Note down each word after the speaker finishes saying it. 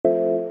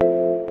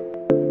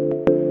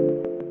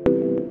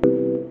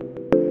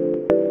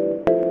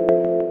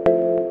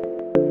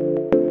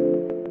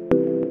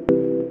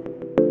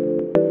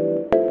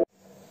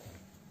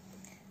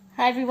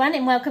Hi everyone,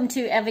 and welcome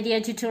to our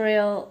video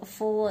tutorial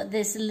for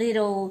this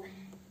little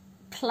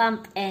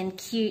plump and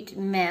cute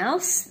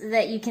mouse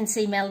that you can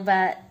see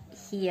Melba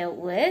here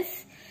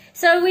with.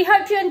 So we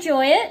hope you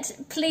enjoy it.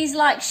 Please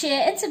like,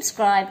 share and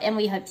subscribe, and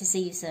we hope to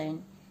see you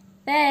soon.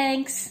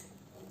 Thanks.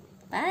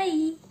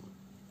 Bye.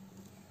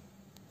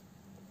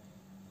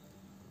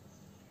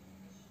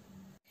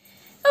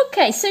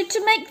 Okay, so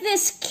to make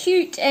this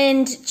cute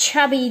and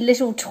chubby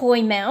little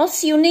toy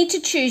mouse, you'll need to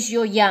choose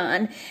your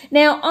yarn.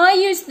 Now, I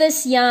use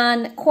this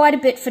yarn quite a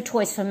bit for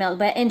Toys for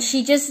Melba, and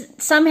she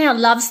just somehow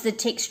loves the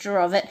texture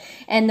of it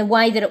and the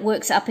way that it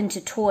works up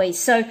into toys.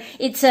 So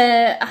it's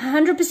a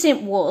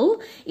 100%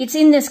 wool. It's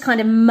in this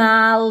kind of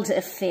marled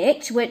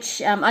effect,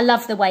 which I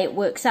love the way it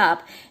works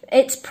up.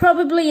 It's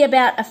probably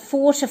about a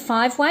 4 to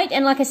 5 weight,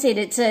 and like I said,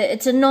 it's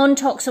a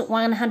non-toxic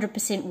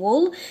 100%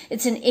 wool.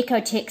 It's an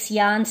Ecotex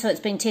yarn, so it's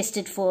been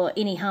tested for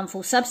any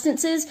harmful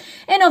substances,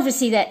 and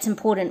obviously that's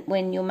important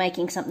when you're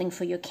making something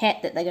for your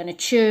cat that they're going to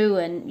chew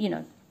and, you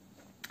know,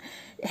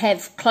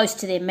 have close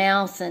to their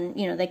mouth, and,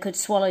 you know, they could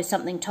swallow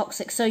something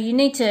toxic. So you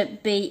need to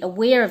be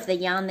aware of the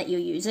yarn that you're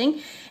using,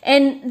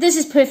 and this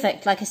is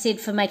perfect, like I said,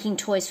 for making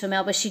toys for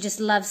Melba. She just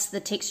loves the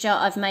texture.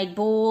 I've made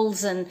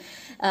balls and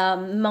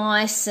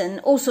mice and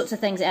all sorts of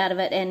things out of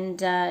it,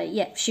 and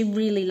yeah, she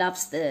really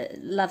loves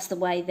the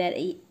way that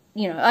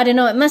you know, I don't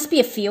know, it must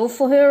be a feel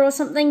for her or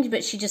something,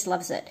 but she just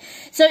loves it.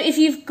 So if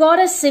you've got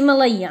a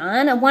similar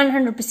yarn, a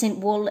 100%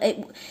 wool,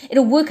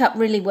 it'll work up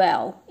really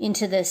well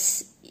into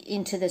this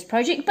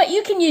project. But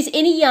you can use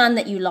any yarn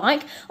that you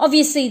like.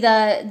 Obviously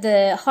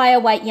the higher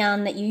weight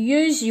yarn that you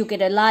use, you'll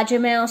get a larger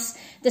mouse.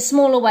 The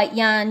smaller weight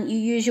yarn you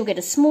use, you'll get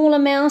a smaller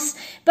mouse.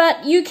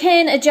 But you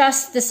can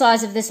adjust the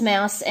size of this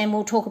mouse, and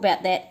we'll talk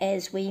about that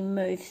as we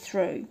move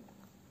through.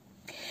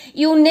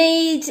 You'll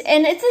need,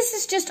 and this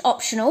is just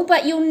optional,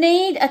 but you'll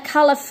need a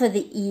colour for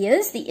the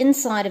ears, the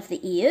inside of the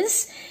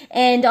ears.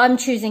 And I'm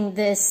choosing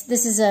this.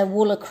 This is a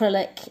wool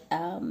acrylic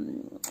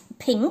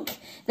pink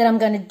that I'm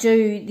going to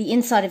do the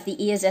inside of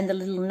the ears and the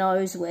little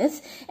nose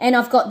with. And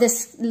I've got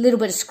this little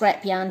bit of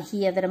scrap yarn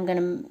here that I'm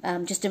going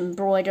to just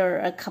embroider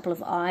a couple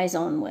of eyes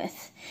on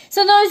with.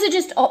 So those are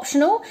just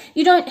optional.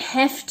 You don't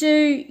have to,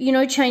 you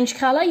know, change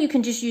colour. You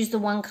can just use the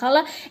one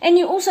colour. And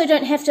you also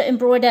don't have to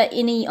embroider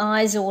any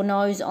eyes or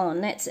nose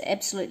on. That's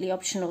absolutely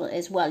optional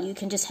as well. You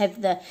can just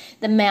have the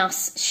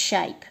mouse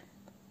shape.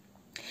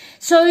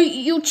 So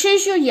you'll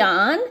choose your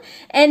yarn,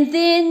 and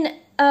then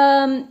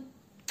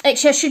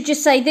actually, I should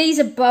just say these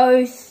are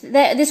both,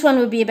 this one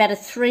would be about a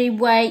 3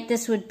 weight,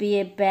 this would be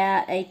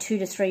about a 2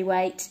 to 3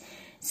 weight.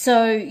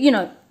 So, you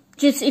know,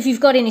 just if you've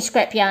got any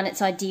scrap yarn,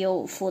 it's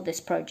ideal for this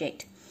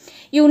project.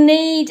 You'll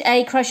need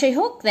a crochet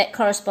hook that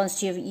corresponds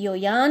to your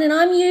yarn, and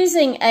I'm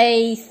using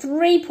a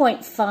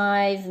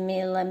 3.5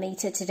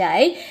 millimeter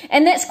today,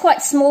 and that's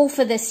quite small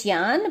for this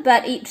yarn,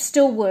 but it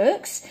still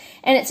works,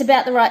 and it's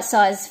about the right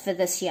size for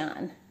this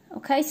yarn.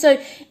 Okay, so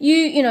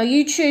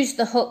you choose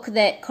the hook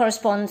that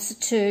corresponds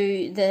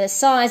to the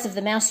size of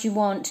the mouse you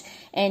want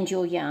and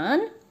your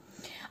yarn.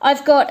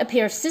 I've got a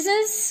pair of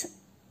scissors,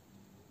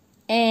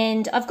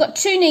 and I've got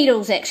 2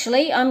 needles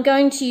actually. I'm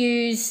going to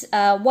use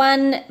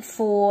one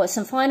for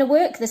some finer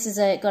work. This is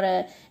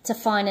it's a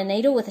finer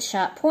needle with a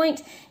sharp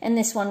point, and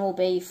this one will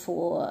be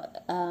for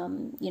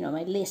you know,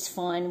 my less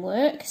fine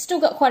work. Still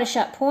got quite a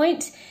sharp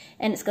point,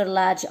 and it's got a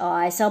large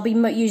eye, so I'll be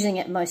using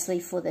it mostly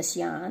for this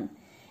yarn.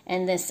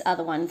 And this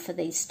other one for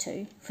these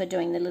two, for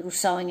doing the little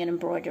sewing and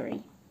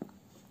embroidery.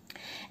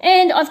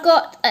 And I've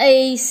got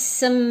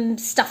some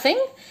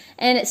stuffing,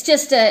 and it's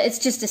just a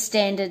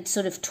standard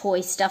sort of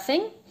toy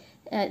stuffing.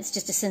 It's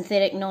just a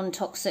synthetic,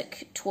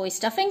 non-toxic toy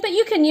stuffing. But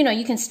you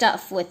can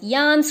stuff with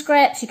yarn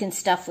scraps, you can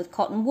stuff with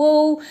cotton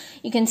wool,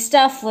 you can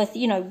stuff with,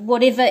 you know,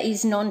 whatever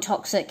is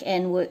non-toxic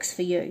and works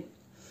for you.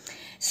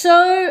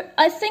 So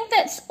I think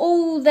that's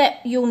all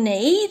that you'll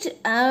need.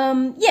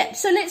 Yeah,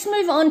 so let's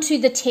move on to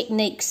the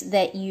techniques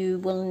that you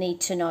will need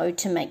to know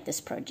to make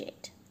this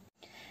project.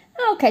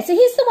 Okay, so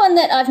here's the one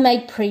that I've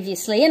made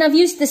previously, and I've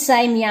used the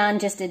same yarn,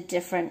 just a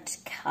different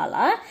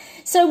colour.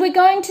 So we're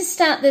going to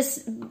start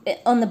this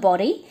on the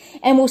body,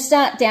 and we'll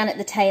start down at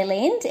the tail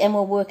end, and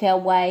we'll work our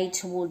way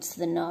towards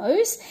the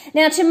nose.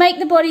 Now, to make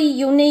the body,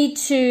 you'll need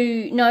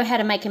to know how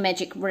to make a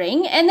magic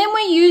ring, and then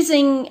we're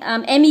using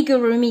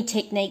amigurumi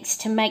techniques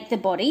to make the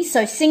body,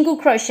 so single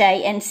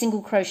crochet and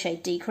single crochet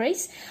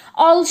decrease.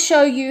 I'll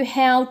show you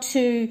how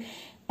to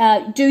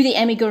do the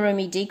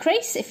amigurumi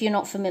decrease if you're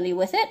not familiar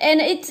with it,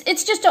 and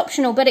it's just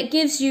optional, but it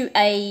gives you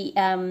a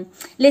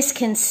less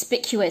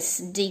conspicuous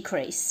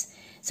decrease,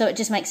 so it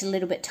just makes it a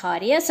little bit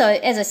tidier. So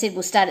as I said,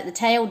 we'll start at the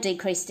tail,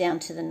 decrease down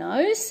to the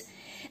nose.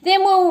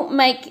 Then we'll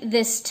make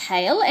this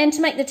tail, and to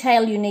make the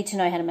tail you need to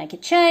know how to make a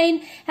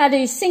chain, how to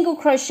do single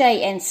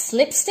crochet and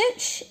slip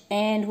stitch,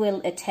 and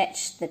we'll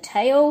attach the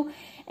tail.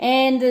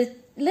 And the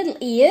little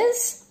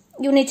ears,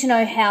 you'll need to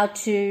know how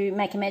to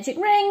make a magic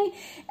ring,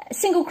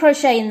 single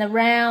crochet in the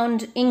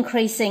round,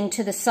 increasing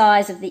to the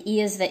size of the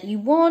ears that you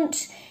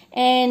want,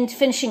 and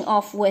finishing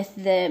off with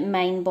the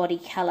main body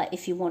color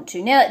if you want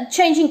to. Now,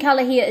 changing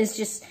color here is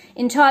just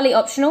entirely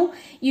optional.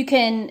 You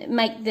can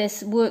make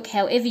this work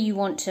however you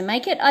want to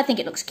make it. I think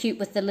it looks cute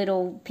with the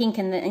little pink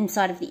in the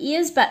inside of the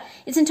ears, but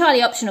it's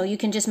entirely optional. You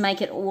can just make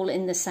it all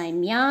in the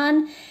same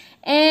yarn.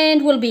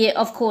 And we'll be,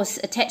 of course,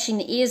 attaching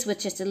the ears with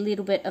just a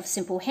little bit of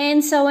simple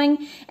hand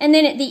sewing. And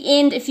then at the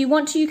end, if you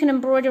want to, you can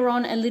embroider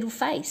on a little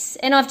face.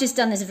 And I've just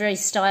done this very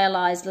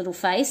stylized little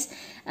face.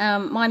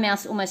 My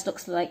mouse almost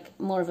looks like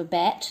more of a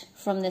bat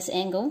from this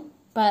angle.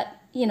 But,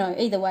 you know,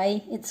 either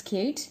way, it's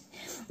cute.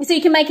 So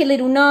you can make a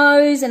little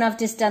nose, and I've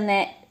just done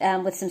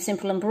that with some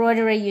simple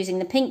embroidery using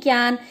the pink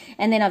yarn.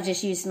 And then I've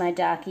just used my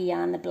darker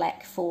yarn, the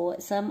black, for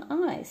some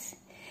eyes.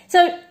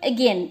 So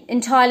again,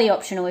 entirely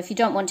optional. If you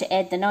don't want to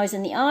add the nose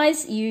and the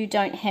eyes, you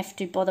don't have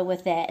to bother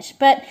with that.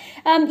 But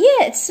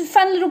yeah, it's a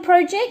fun little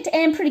project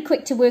and pretty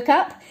quick to work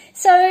up.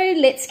 So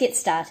let's get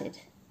started.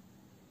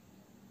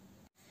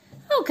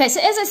 Okay,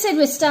 so as I said,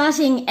 we're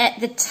starting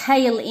at the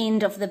tail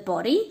end of the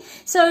body.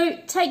 So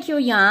take your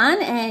yarn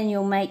and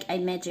you'll make a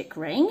magic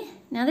ring.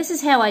 Now this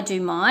is how I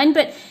do mine,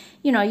 but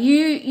you know,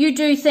 you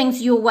do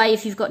things your way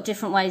if you've got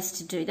different ways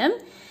to do them.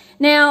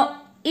 Now,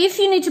 if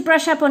you need to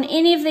brush up on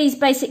any of these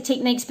basic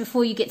techniques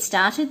before you get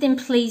started, then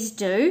please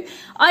do.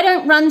 I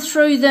don't run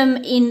through them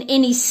in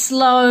any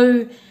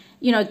slow,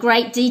 you know,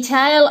 great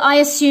detail. I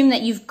assume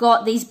that you've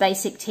got these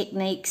basic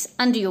techniques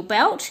under your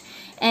belt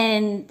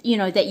and, you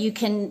know, that you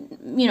can,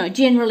 you know,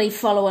 generally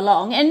follow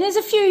along. And there's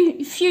a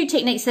few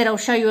techniques that I'll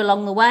show you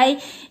along the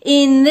way.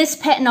 In this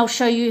pattern, I'll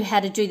show you how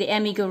to do the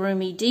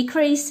amigurumi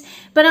decrease.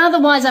 But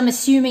otherwise, I'm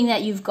assuming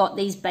that you've got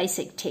these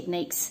basic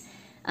techniques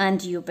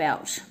under your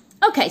belt.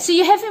 Okay, so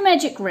you have your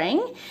magic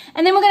ring,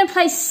 and then we're going to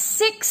place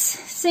 6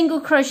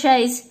 single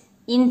crochets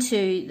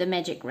into the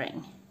magic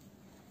ring.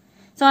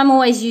 So I'm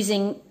always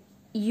using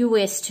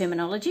US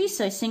terminology,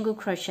 so single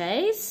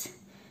crochets.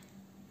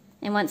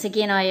 And once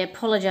again, I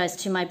apologize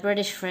to my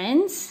British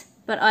friends,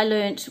 but I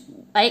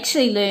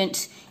actually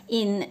learnt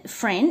in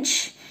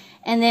French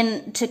and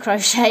then to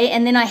crochet,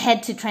 and then I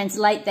had to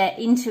translate that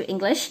into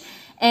English,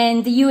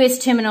 and the US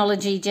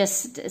terminology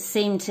just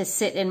seemed to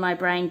sit in my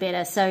brain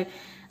better. So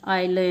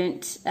I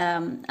learnt,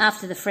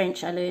 after the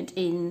French, I learnt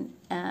in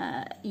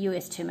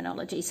US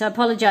terminology. So I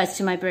apologize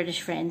to my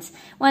British friends.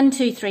 1,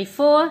 2, 3,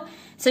 4.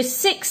 So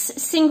 6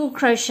 single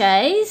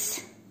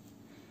crochets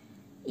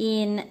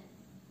in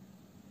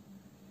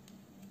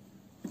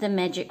the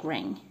magic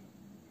ring.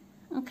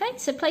 Okay,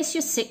 so place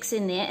your 6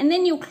 in there, and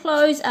then you'll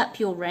close up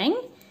your ring.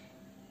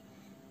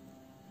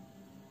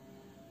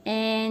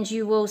 And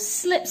you will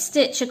slip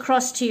stitch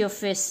across to your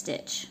first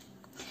stitch.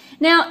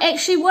 Now,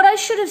 actually, what I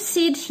should have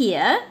said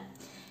here,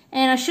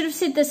 and I should have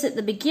said this at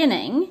the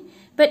beginning,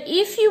 but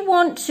if you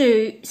want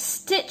to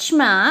stitch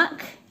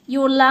mark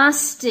your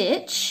last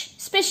stitch,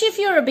 especially if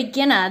you're a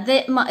beginner,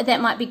 that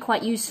might be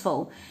quite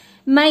useful.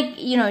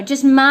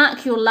 Just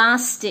mark your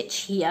last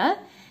stitch here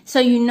so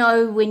you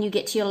know when you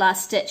get to your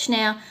last stitch.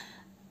 Now,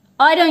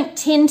 I don't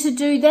tend to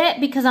do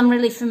that because I'm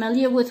really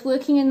familiar with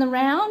working in the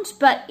round,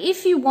 but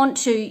if you want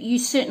to, you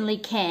certainly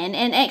can.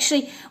 And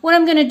actually, what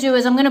I'm going to do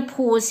is I'm going to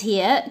pause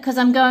here because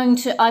I'm going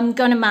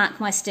to mark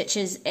my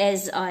stitches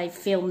as I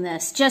film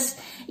this, just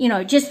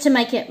to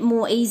make it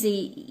more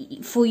easy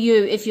for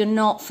you if you're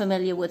not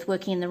familiar with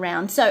working in the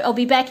round. So I'll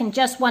be back in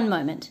just one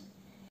moment.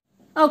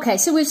 Okay,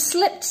 so we've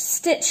slipped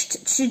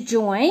stitched to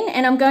join,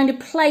 and I'm going to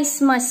place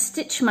my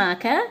stitch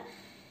marker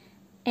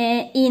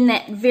in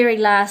that very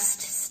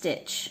last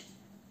stitch.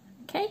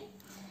 Okay,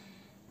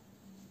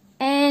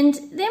 and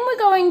then we're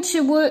going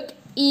to work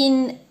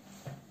in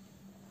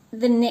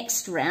the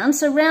next round,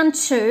 so round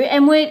 2,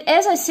 and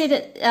as I said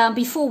it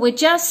before, we're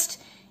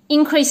just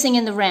increasing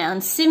in the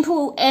round,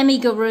 simple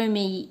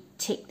amigurumi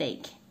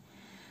technique.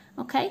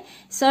 Okay,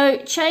 so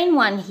chain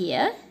 1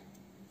 here,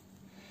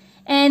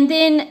 and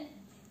then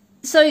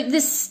so the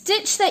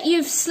stitch that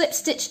you've slip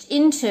stitched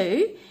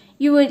into,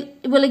 you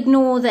will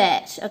ignore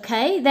that.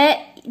 Okay,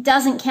 that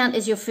doesn't count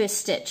as your first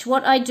stitch.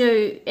 What I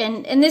do,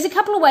 and there's a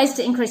couple of ways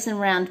to increase them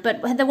around,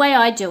 but the way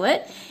I do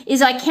it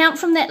is I count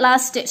from that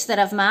last stitch that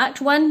I've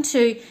marked, 1,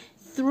 2,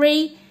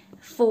 3,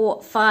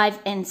 4, 5,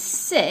 and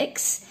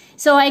 6.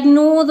 So I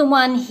ignore the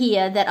one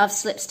here that I've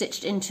slip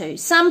stitched into.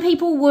 Some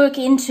people work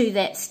into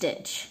that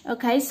stitch.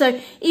 Okay, so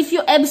if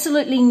you're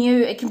absolutely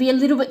new, it can be a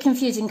little bit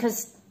confusing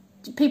because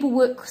people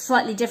work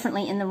slightly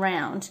differently in the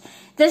round.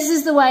 This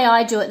is the way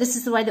I do it. This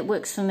is the way that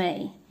works for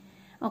me.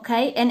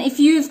 Okay, and if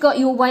you've got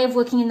your way of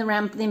working in the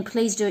round, then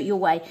please do it your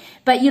way.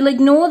 But you'll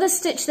ignore the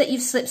stitch that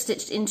you've slip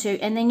stitched into,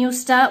 and then you'll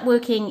start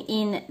working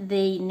in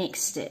the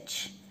next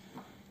stitch,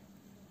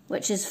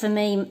 which is for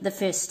me the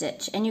first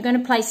stitch. And you're going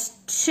to place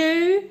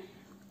 2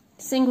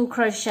 single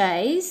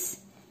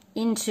crochets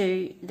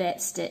into that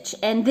stitch,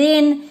 and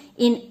then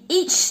in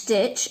each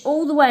stitch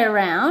all the way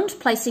around,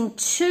 placing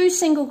 2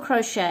 single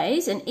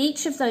crochets in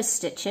each of those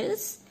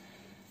stitches.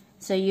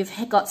 So you've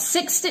got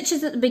 6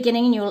 stitches at the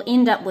beginning and you'll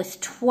end up with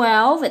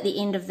 12 at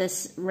the end of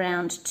this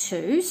round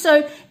 2.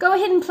 So go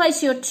ahead and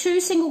place your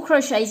 2 single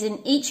crochets in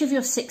each of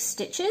your 6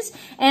 stitches,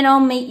 and I'll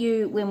meet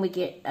you when we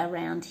get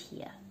around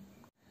here.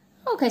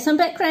 Okay, so I'm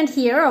back around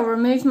here. I'll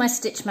remove my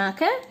stitch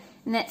marker,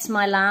 and that's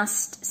my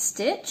last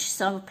stitch.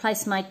 So I'll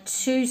place my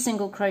 2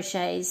 single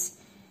crochets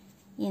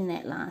in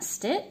that last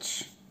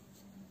stitch.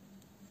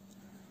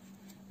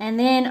 And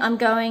then I'm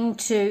going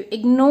to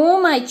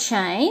ignore my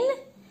chain.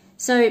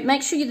 So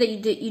make sure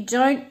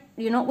that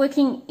you're not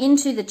working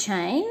into the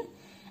chain,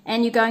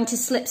 and you're going to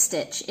slip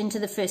stitch into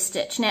the first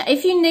stitch. Now,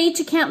 if you need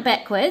to count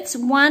backwards,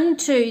 1,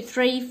 2,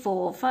 3,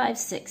 4, 5,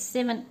 6,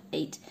 7,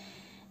 8,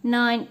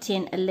 9,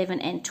 10,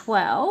 11, and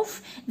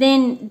 12,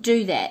 then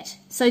do that.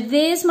 So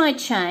there's my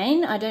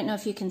chain. I don't know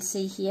if you can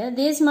see here.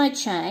 There's my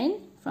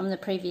chain from the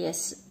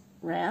previous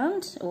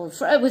round, or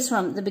it was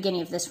from the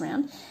beginning of this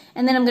round.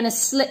 And then I'm going to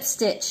slip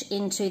stitch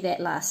into that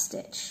last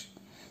stitch.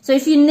 So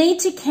if you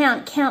need to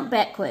count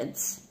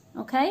backwards,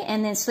 okay,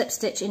 and then slip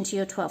stitch into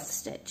your 12th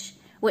stitch,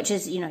 which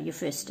is, your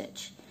first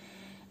stitch.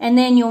 And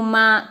then you'll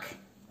mark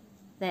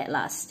that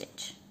last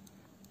stitch.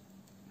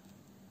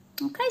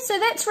 Okay, so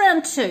that's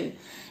round 2.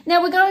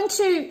 Now we're going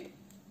to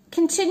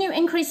continue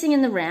increasing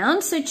in the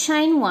round. So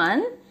chain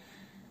 1,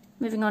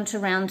 moving on to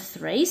round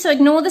 3. So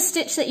ignore the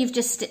stitch that you've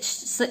just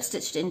slip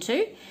stitched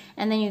into,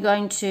 and then you're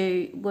going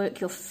to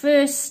work your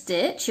first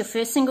stitch, your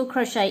first single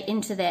crochet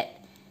into that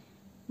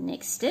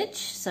next stitch.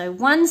 So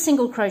 1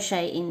 single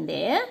crochet in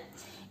there.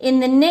 In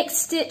the next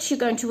stitch you're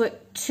going to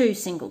work 2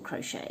 single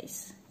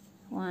crochets,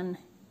 1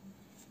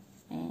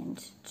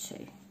 and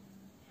 2.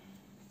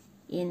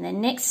 In the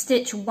next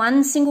stitch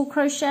 1 single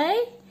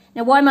crochet.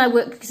 Now why my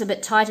work is a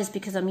bit tight is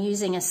because I'm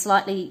using a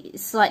slightly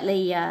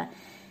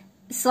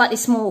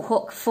small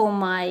hook for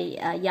my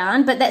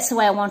yarn, but that's the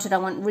way I want it. I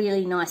want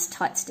really nice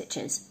tight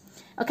stitches.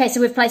 Okay,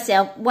 so we've placed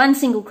our 1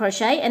 single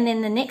crochet, and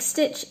then the next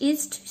stitch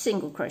is 2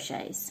 single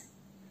crochets.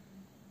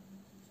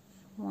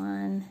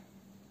 1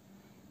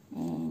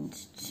 and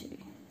 2.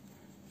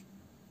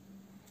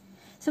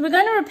 So we're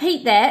going to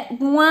repeat that,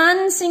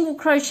 1 single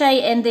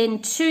crochet and then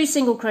 2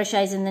 single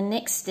crochets in the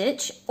next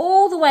stitch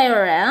all the way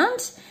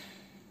around.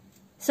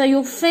 So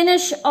you'll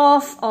finish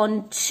off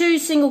on 2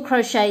 single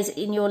crochets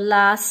in your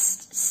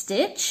last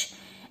stitch.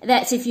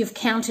 That's if you've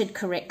counted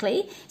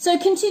correctly. So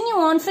continue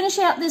on, finish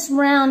out this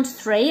round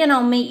 3, and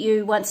I'll meet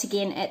you once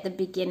again at the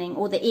beginning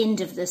or the end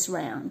of this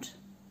round.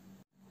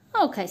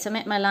 Okay, so I'm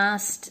at my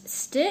last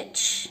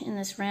stitch in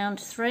this round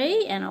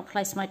 3, and I'll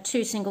place my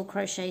 2 single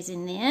crochets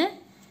in there.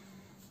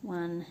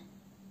 1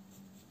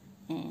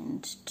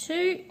 and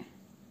 2.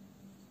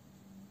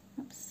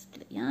 Oops,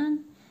 split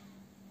yarn.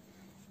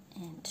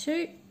 And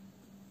 2.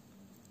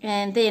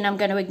 And then I'm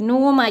going to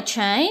ignore my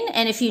chain,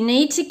 and if you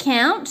need to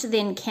count,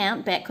 then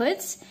count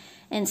backwards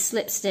and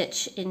slip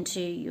stitch into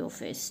your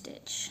first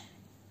stitch.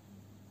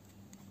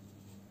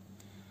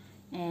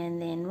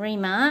 And then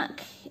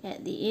remark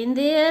at the end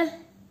there.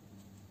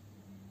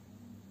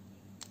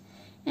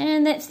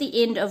 And that's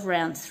the end of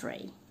round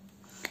 3.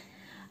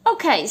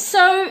 Okay,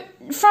 so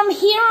from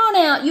here on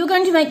out, you're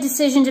going to make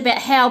decisions about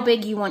how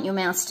big you want your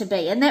mouse to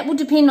be. And that will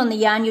depend on the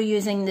yarn you're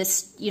using, the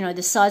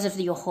size of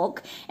your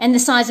hook, and the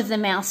size of the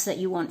mouse that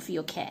you want for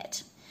your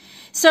cat.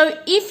 So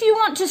if you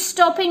want to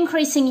stop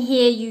increasing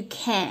here, you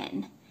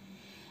can.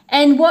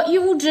 And what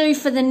you will do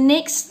for the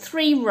next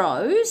 3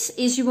 rows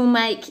is you will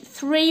make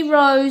 3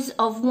 rows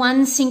of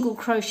 1 single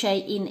crochet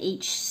in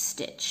each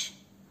stitch.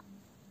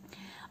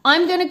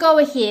 I'm going to go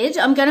ahead,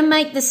 I'm going to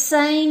make the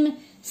same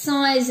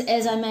size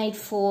as I made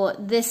for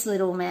this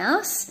little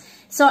mouse.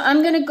 So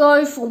I'm going to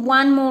go for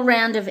 1 more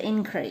round of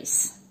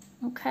increase.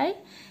 Okay,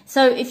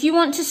 so if you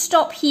want to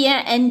stop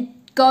here and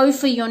go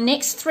for your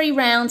next 3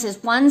 rounds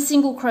as 1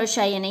 single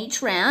crochet in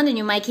each round, and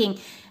you're making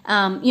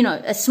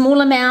a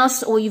smaller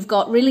mouse, or you've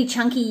got really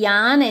chunky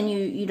yarn and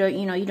you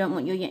don't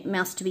want your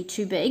mouse to be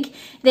too big,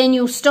 then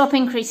you'll stop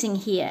increasing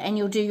here and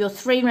you'll do your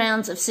 3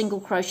 rounds of single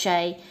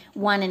crochet,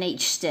 1 in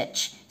each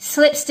stitch.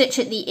 Slip stitch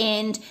at the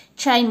end,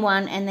 chain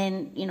 1, and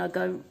then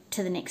go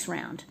to the next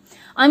round.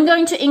 I'm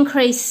going to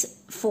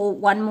increase for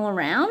 1 more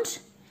round,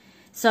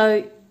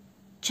 so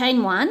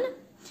chain 1,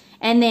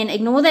 and then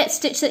ignore that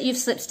stitch that you've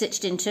slip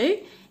stitched into,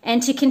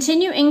 and to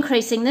continue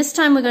increasing, this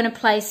time we're going to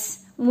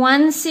place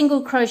 1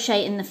 single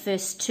crochet in the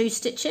first 2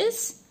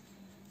 stitches,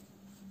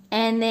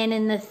 and then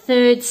in the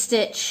 3rd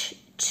stitch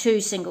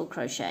 2 single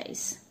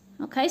crochets.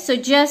 Okay, so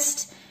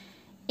just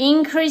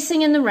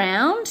increasing in the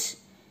round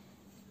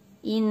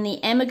in the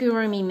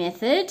amigurumi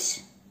method,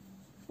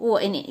 or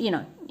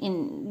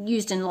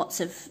used in lots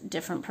of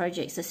different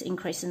projects, this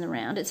increase in the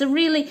round. It's a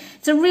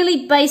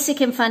really basic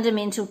and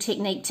fundamental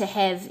technique to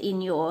have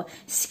in your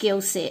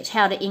skill set,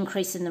 how to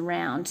increase in the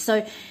round.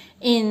 So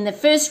in the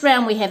first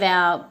round we have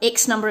our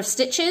X number of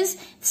stitches.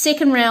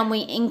 Second round we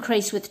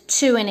increase with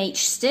 2 in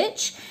each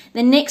stitch.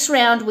 The next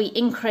round we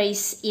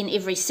increase in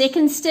every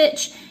 2nd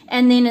stitch,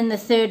 and then in the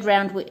third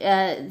round,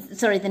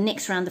 the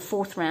next round, the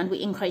 4th round,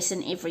 we increase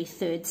in every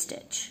 3rd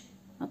stitch.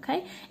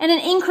 Okay, and an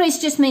increase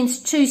just means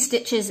 2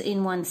 stitches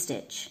in 1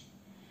 stitch.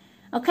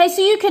 Okay,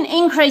 so you can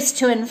increase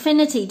to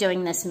infinity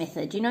doing this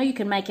method. You know, you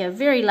can make a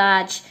very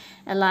large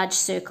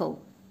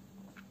circle.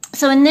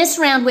 So in this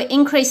round, we're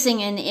increasing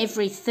in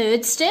every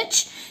third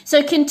stitch.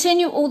 So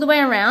continue all the way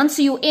around.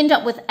 So you'll end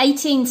up with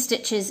 18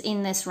 stitches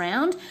in this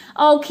round.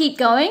 I'll keep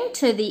going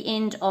to the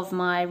end of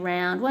my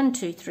round 1,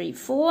 2, 3,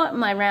 4,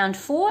 my round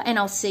 4, and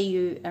I'll see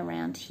you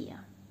around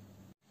here.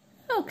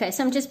 Okay,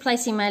 so I'm just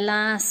placing my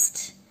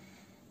last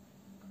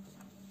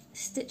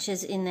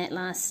stitches in that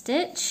last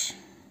stitch.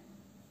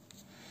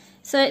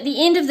 So at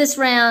the end of this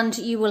round,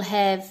 you will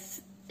have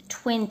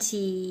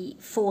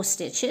 24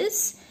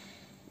 stitches.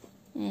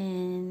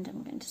 And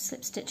I'm going to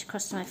slip stitch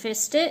across to my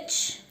first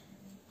stitch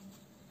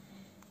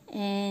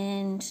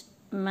and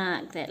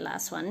mark that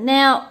last one.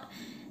 Now,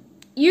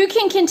 you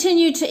can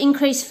continue to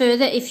increase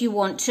further if you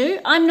want to.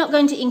 I'm not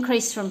going to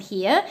increase from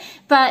here,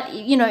 but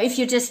you know, if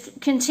you're just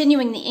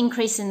continuing the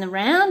increase in the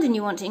round and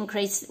you want to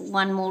increase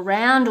one more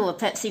round or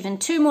perhaps even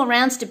 2 more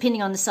rounds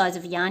depending on the size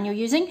of yarn you're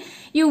using,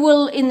 you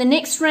will in the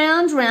next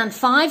round, round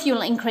 5,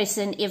 you'll increase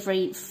in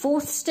every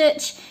 4th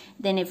stitch,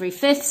 then every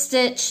 5th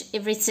stitch,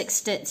 every 6th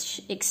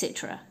stitch,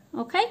 etc.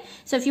 Okay,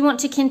 so if you want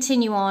to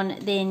continue on,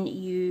 then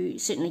you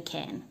certainly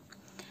can.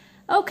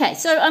 Okay,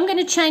 so I'm going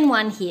to chain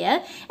 1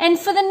 here, and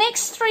for the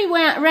next 3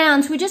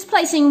 rounds, we're just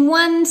placing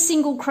 1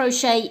 single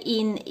crochet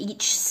in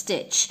each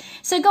stitch.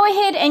 So go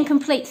ahead and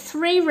complete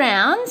 3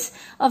 rounds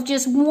of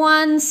just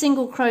 1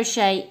 single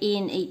crochet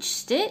in each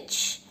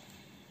stitch,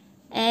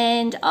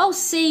 and I'll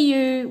see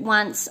you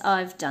once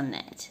I've done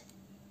that.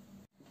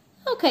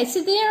 Okay,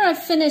 so there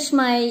I've finished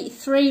my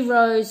 3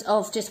 rows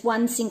of just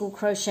 1 single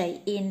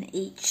crochet in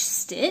each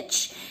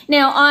stitch.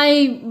 Now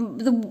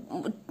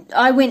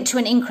I went to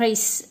an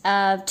increase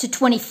to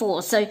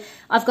 24, so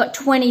I've got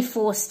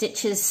 24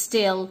 stitches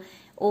still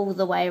all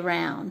the way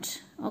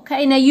around.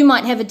 Okay, now you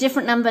might have a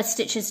different number of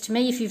stitches to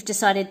me if you've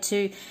decided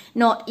to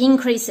not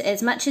increase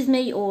as much as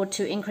me or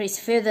to increase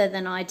further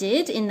than I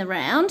did in the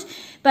round,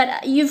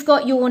 but you've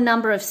got your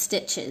number of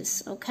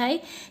stitches.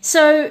 Okay,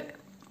 so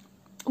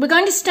we're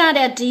going to start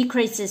our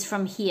decreases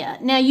from here.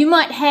 Now you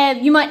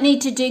might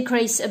need to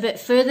decrease a bit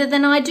further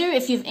than I do.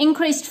 If you've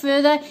increased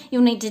further,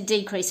 you'll need to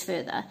decrease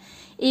further.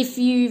 If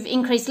you've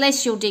increased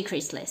less, you'll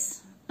decrease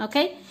less.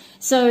 Okay?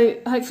 So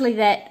hopefully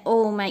that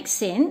all makes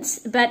sense.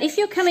 But if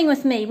you're coming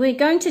with me, we're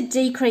going to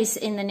decrease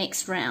in the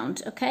next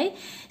round. Okay?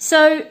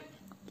 So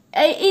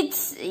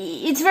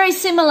it's very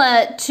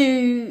similar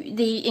to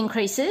the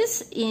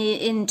increases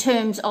in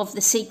terms of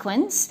the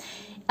sequence.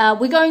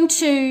 We're going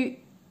to,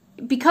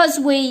 because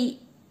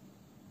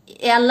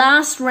our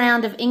last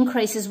round of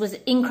increases was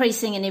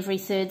increasing in every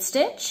 3rd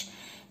stitch,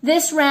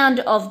 this round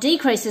of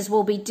decreases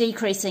will be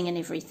decreasing in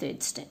every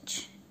 3rd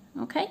stitch.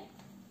 Okay,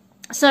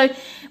 so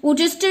we'll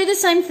just do the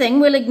same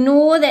thing. We'll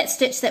ignore that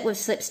stitch that we've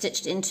slip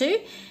stitched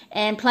into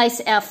and place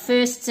our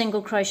first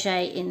single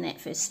crochet in that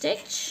first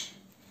stitch,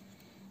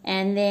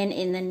 and then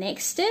in the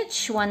next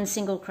stitch 1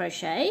 single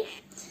crochet,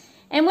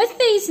 and with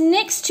these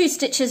next 2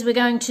 stitches we're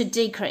going to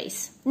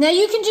decrease. Now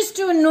you can just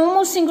do a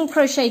normal single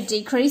crochet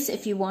decrease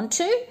if you want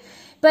to,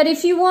 but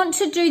if you want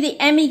to do the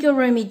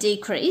amigurumi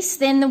decrease,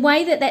 then the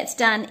way that that's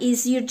done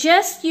is you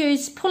just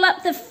pull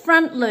up the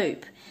front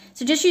loop.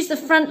 So just use the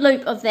front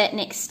loop of that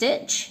next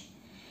stitch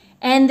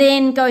and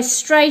then go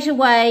straight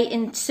away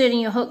inserting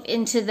your hook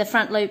into the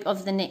front loop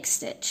of the next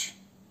stitch.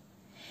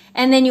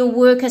 And then you'll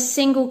work a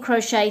single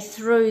crochet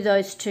through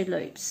those 2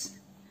 loops.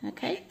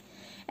 Okay?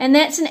 And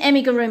that's an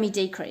amigurumi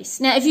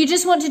decrease. Now if you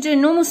just want to do a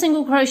normal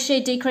single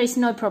crochet decrease,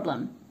 no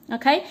problem.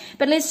 Okay?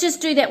 But let's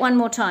just do that one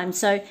more time.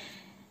 So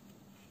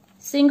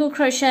single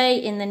crochet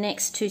in the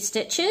next 2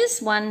 stitches,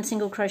 1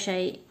 single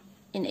crochet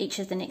in each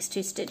of the next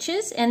 2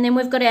 stitches, and then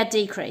we've got our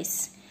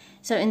decrease.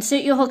 So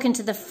insert your hook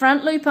into the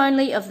front loop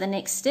only of the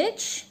next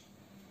stitch,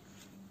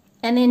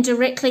 and then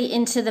directly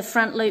into the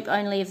front loop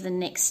only of the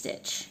next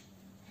stitch,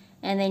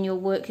 and then you'll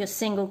work your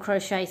single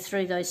crochet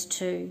through those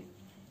two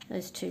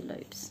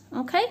loops.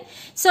 Okay,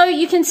 so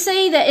you can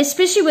see that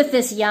especially with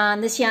this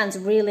yarn's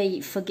really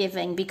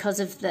forgiving because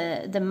of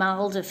the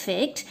mold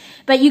effect,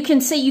 but you can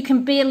see you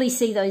can barely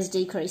see those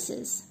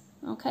decreases.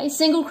 Okay,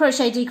 single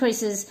crochet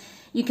decreases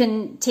you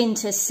can tend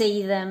to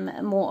see them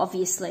more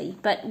obviously,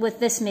 but with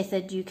this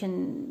method you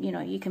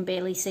can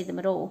barely see them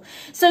at all.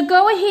 So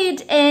go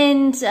ahead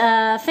and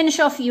finish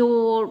off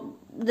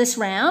this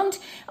round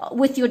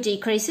with your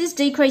decreases,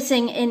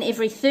 decreasing in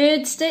every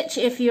 3rd stitch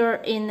if you're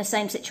in the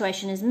same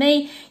situation as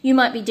me. You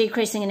might be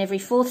decreasing in every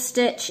 4th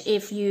stitch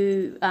if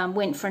you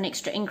went for an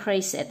extra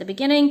increase at the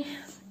beginning.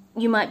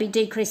 You might be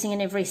decreasing in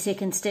every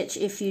 2nd stitch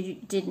if you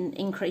didn't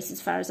increase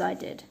as far as I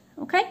did.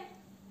 Okay,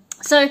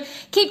 so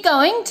keep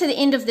going to the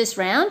end of this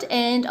round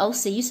and I'll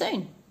see you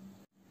soon.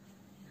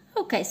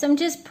 Okay, so I'm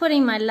just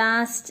putting my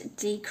last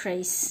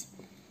decrease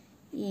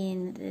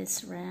in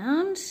this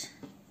round.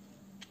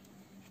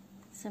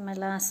 So my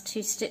last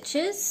 2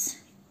 stitches,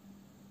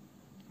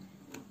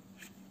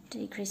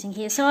 decreasing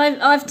here. So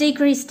I've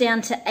decreased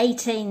down to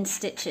 18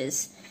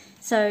 stitches.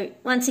 So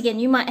once again,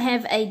 you might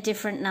have a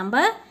different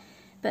number,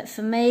 but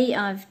for me,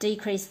 I've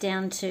decreased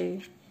down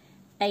to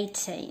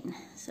 18.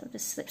 So I'll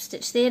just slip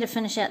stitch there to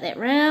finish out that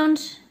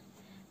round,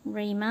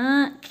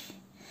 remark.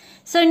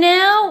 So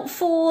now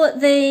for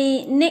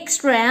the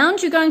next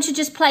round, you're going to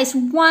just place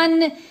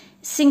 1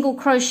 single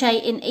crochet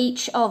in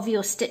each of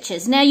your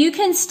stitches. Now you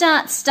can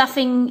start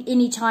stuffing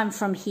anytime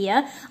from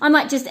here. I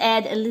might just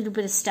add a little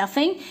bit of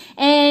stuffing,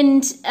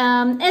 and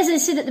as I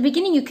said at the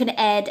beginning, you can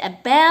add a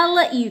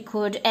bell, you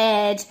could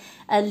add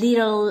a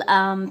little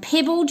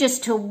pebble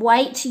just to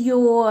weight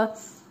your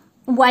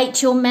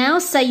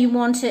mouse. Say you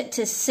want it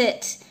to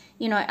sit,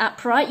 you know,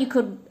 upright, you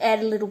could add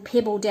a little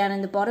pebble down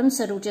in the bottom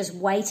so it'll just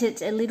weight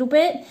it a little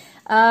bit.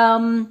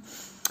 Yeah,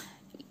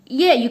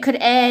 you could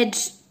add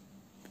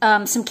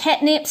some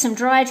catnip, some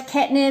dried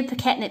catnip, a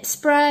catnip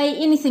spray,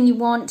 anything you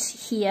want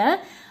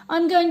here.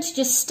 I'm going to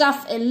just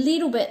stuff a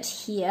little bit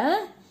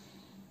here,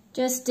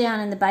 just down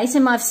in the base.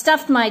 And I've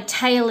stuffed my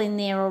tail in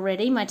there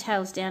already. My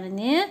tail's down in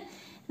there.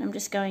 And I'm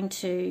just going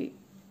to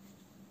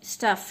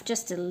stuff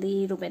just a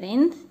little bit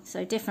in.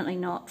 So definitely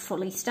not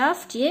fully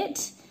stuffed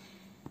yet.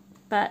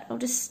 But I'll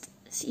just,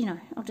 you know,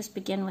 I'll just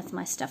begin with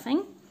my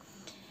stuffing.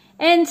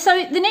 And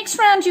so the next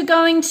round you're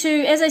going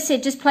to, as I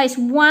said, just place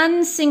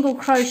 1 single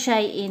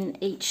crochet in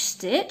each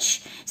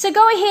stitch. So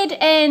go ahead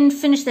and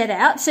finish that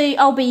out. So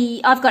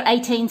I've got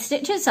 18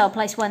 stitches, so I'll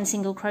place 1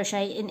 single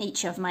crochet in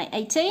each of my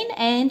 18,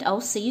 and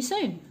I'll see you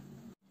soon.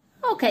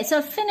 Okay, so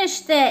I've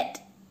finished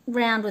that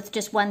round with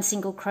just 1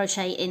 single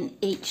crochet in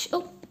each.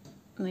 Oh,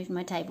 moved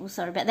my table,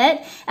 sorry about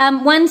that.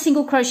 1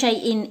 single crochet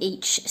in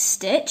each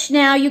stitch.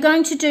 Now you're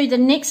going to do the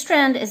next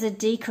round as a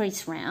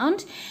decrease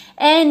round.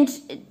 And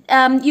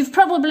you've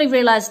probably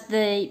realized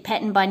the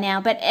pattern by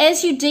now, but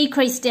as you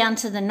decrease down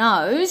to the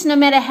nose, no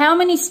matter how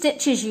many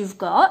stitches you've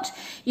got,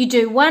 you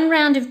do 1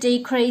 round of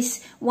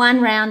decrease, 1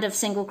 round of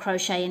single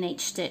crochet in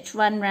each stitch,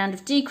 1 round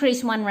of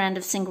decrease, 1 round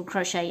of single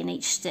crochet in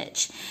each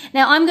stitch.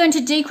 Now I'm going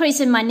to decrease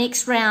in my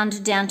next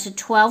round down to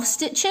 12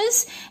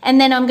 stitches,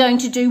 and then I'm going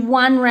to do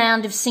 1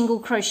 round of single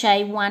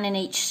crochet, 1 in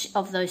each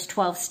of those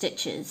 12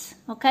 stitches.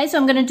 Okay, so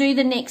I'm going to do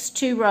the next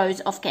 2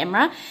 rows off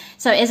camera.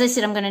 So as I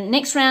said,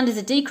 next round is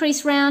a decrease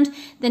round.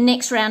 The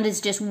next round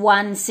is just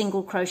 1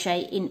 single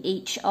crochet in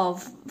each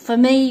of, for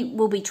me,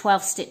 will be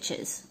 12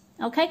 stitches.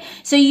 Okay,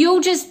 so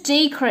you'll just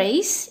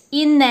decrease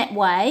in that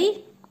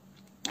way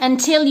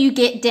until you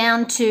get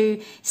down to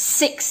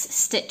 6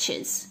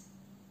 stitches.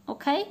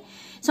 Okay,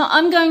 so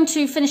I'm going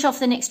to finish off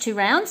the next 2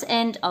 rounds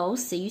and I'll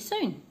see you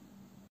soon.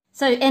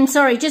 So, and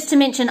sorry, just to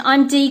mention,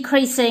 I'm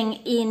decreasing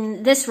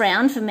in this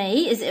round for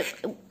me,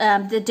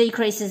 the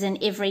decrease is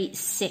in every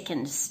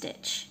 2nd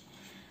stitch.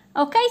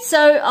 Okay,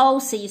 so I'll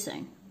see you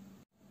soon.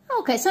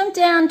 Okay, so I'm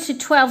down to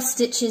 12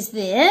 stitches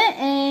there,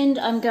 and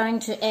I'm going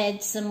to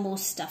add some more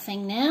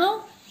stuffing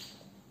now.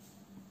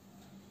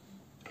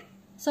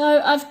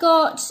 So I've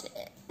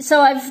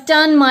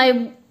done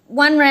my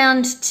 1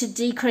 round to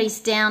decrease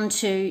down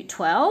to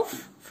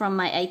 12 from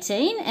my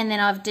 18, and then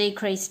I've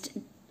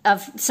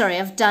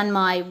done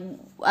my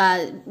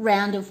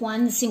round of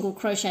 1 single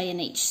crochet in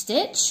each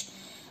stitch,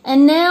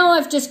 and now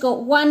I've just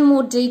got 1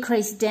 more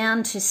decrease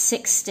down to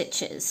 6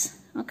 stitches.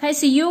 Okay,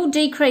 so you'll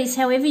decrease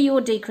however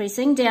you're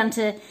decreasing down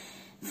to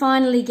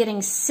finally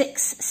getting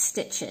 6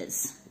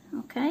 stitches.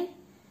 Okay,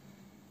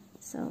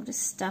 so I'll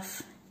just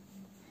stuff.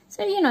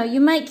 So you know,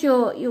 you'll make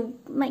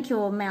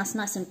your mouse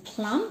nice and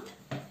plump,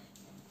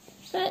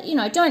 but you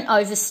know, don't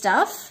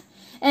overstuff.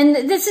 And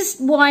this is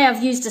why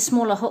I've used a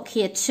smaller hook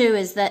here too,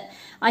 is that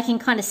I can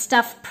kind of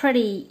stuff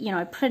pretty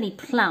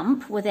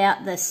plump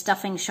without the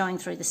stuffing showing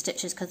through the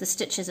stitches, because the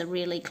stitches are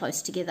really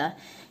close together,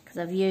 because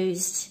I've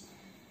used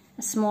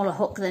a smaller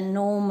hook than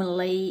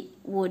normally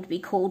would be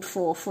called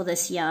for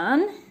this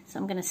yarn. So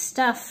I'm going to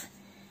stuff.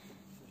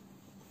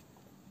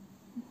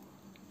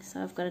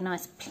 So I've got a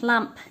nice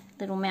plump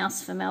little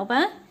mouse for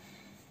Melba.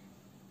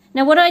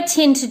 Now what I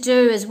tend to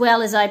do as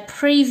well is I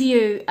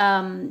preview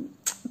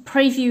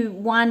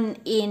one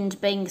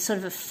end being sort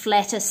of a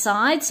flatter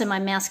side so my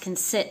mouse can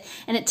sit,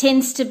 and it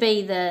tends to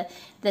be the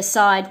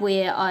side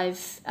where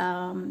I've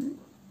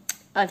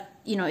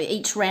you know,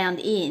 each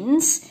round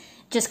ends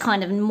just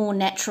kind of more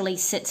naturally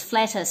sits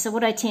flatter. So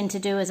what I tend to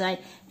do is I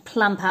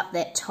plump up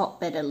that top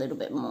bit a little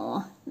bit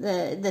more,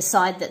 the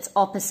side that's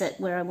opposite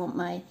where I want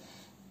my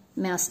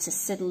mouse to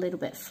sit a little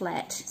bit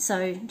flat.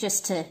 So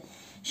just to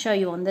show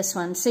you on this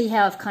one, see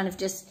how I've kind of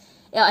just,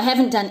 I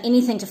haven't done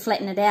anything to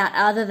flatten it out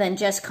other than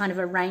just kind of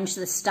arrange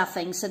the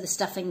stuffing so the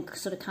stuffing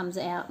sort of comes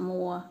out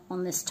more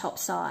on this top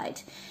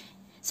side.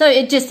 So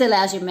it just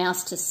allows your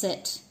mouse to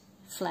sit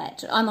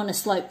flat. I'm on a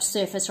sloped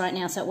surface right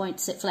now, so it won't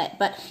sit flat,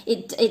 but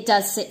it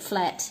does sit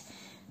flat.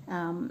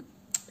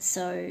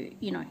 So,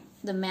 you know,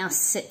 the mouse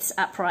sits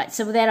upright.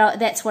 So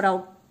that's what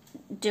I'll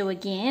do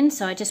again.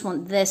 So I just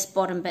want this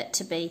bottom bit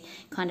to be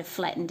kind of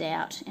flattened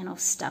out, and I'll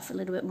stuff a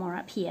little bit more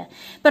up here.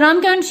 But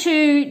I'm going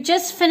to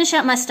just finish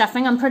up my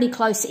stuffing. I'm pretty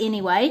close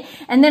anyway,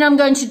 and then I'm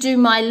going to do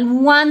my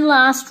one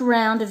last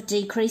round of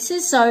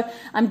decreases. So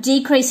I'm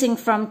decreasing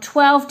from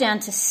 12 down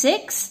to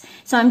 6.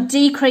 So I'm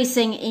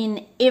decreasing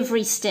in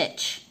every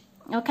stitch.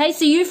 Okay,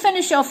 so you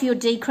finish off your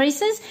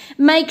decreases.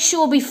 Make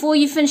sure before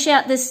you finish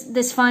out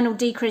this final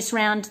decrease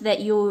round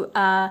that you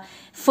are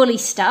fully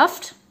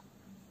stuffed.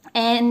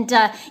 And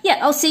yeah,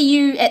 I'll see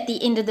you at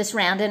the end of this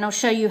round, and I'll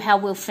show you how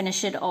we'll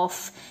finish it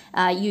off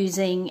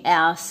using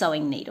our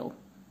sewing needle.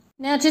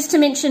 Now, just to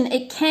mention,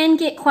 it can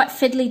get quite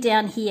fiddly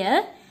down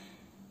here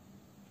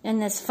in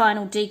this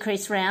final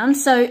decrease round.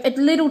 So a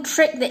little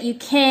trick that you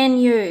can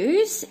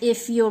use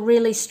if you're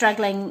really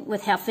struggling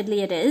with how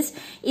fiddly it is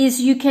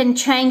you can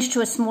change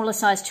to a smaller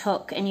sized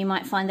hook, and you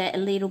might find that a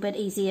little bit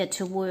easier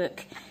to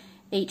work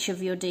each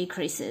of your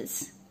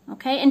decreases.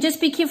 Okay, and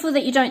just be careful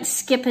that you don't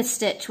skip a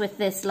stitch with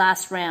this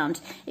last round.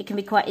 It can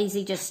be quite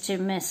easy just to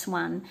miss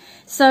one.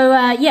 So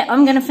yeah,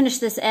 I'm going to finish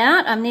this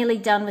out. I'm nearly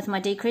done with my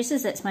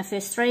decreases. That's my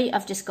first 3.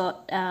 I've just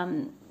got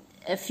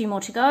a few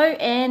more to go,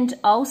 and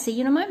I'll see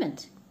you in a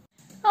moment.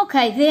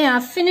 Okay, there,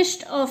 I've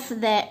finished off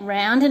that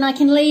round, and I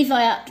can leave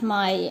out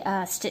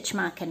my stitch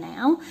marker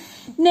now.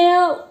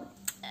 Now,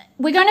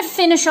 we're going to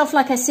finish off,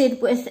 like I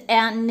said, with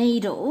our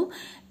needle,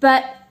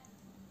 but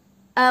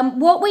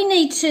what we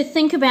need to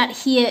think about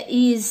here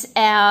is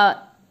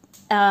our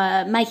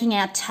making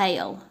our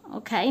tail.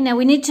 Okay, now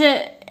we need to,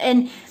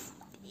 and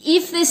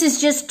if this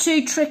is just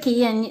too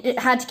tricky and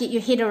hard to get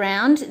your head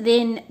around,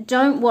 then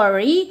don't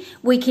worry,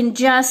 we can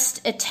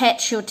just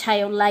attach your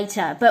tail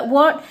later. But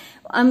what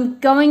I'm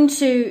going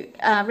to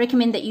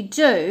recommend that you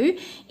do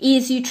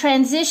is you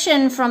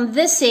transition from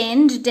this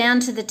end down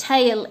to the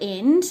tail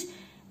end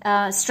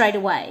straight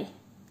away.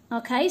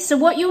 Okay, so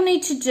what you'll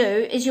need to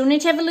do is you'll need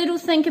to have a little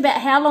think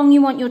about how long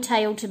you want your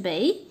tail to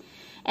be.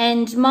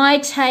 And my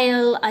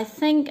tail, I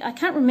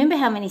can't remember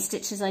how many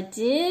stitches I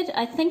did.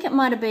 I think it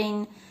might have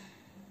been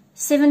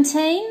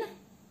 17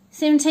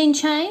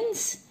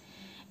 chains.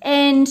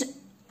 And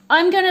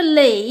I'm going to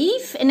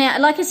leave, and now,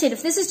 like I said,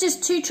 if this is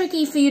just too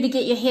tricky for you to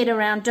get your head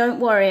around, don't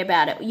worry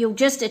about it. You'll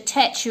just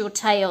attach your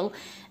tail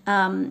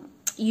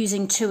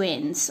using 2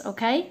 ends,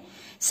 okay?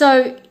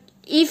 So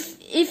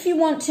if you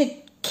want to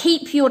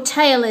keep your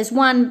tail as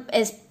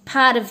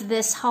part of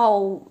this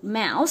whole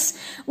mouse,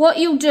 what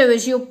you'll do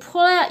is you'll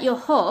pull out your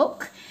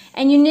hook,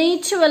 and you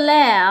need to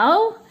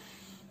allow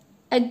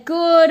a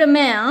good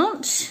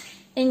amount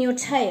in your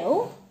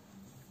tail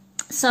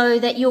so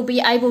that you'll be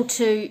able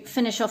to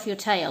finish off your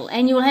tail.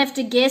 And you'll have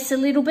to guess a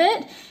little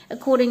bit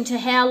according to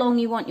how long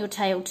you want your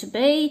tail to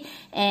be.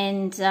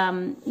 And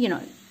you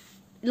know,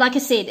 like I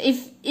said,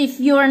 if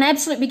you're an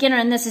absolute beginner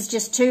and this is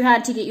just too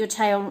hard to get your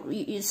tail,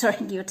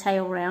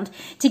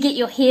 to get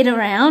your head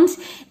around,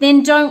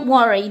 then don't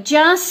worry.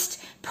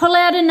 Just pull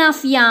out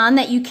enough yarn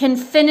that you can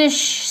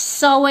finish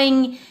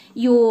sewing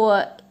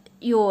your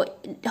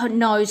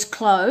nose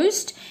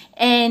closed,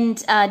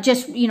 and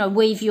just, you know,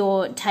 weave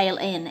your tail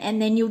in, and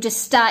then you'll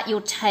just start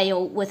your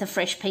tail with a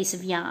fresh piece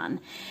of yarn.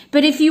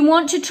 But if you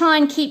want to try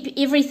and keep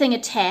everything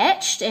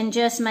attached and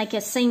just make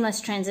a seamless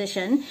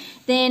transition,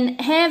 then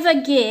have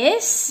a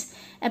guess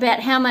about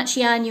how much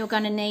yarn you're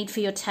going to need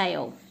for your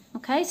tail.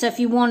 Okay, so if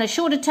you want a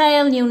shorter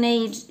tail, you'll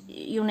need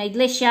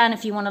less yarn.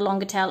 If you want a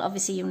longer tail,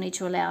 obviously you'll need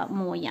to allow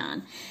more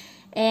yarn.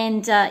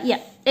 And yeah,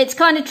 it's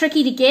kind of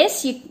tricky to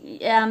guess.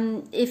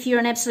 If you're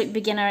an absolute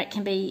beginner, it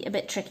can be a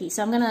bit tricky.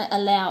 So I'm going to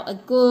allow a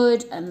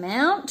good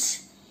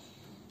amount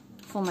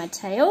for my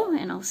tail,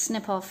 and I'll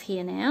snip off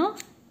here now.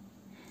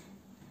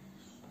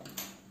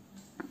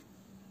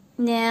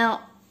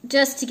 Now,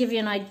 just to give you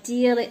an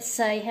idea, let's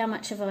say, how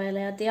much have I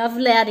allowed there? I've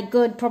allowed a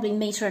good probably 1.5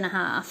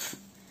 meters.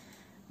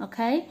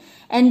 Okay,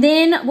 and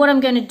then what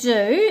I'm going to do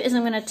is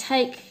I'm going to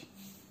take.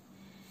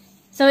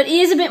 So it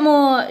is a bit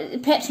more,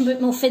 perhaps a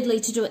bit more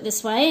fiddly to do it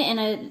this way, and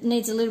it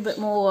needs a little bit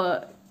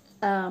more,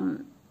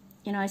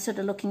 you know, sort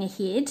of looking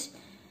ahead.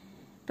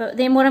 But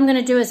then what I'm going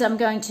to do is I'm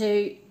going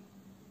to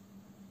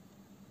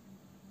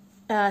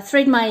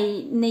thread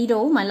my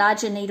needle, my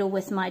larger needle,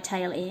 with my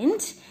tail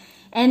end.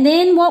 And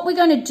then what we're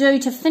going to do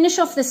to finish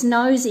off this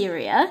nose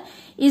area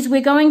is we're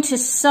going to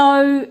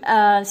sew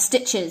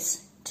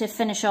stitches to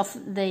finish off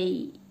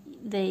the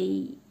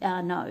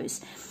nose.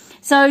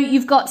 So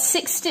you've got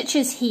 6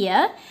 stitches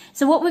here.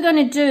 So what we're going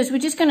to do is we're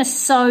just going to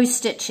sew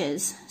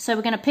stitches. So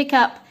we're going to pick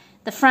up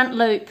the front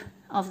loop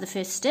of the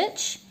first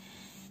stitch,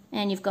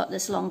 and you've got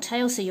this long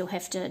tail, so you'll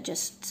have to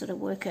just sort of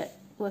work it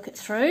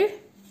through.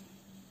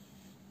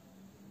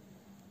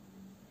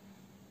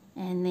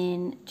 And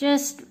then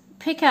just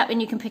pick up,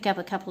 and you can pick up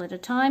a couple at a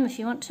time if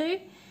you want to.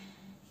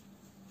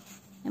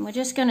 And we're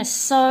just going to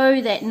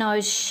sew that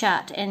nose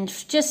shut, and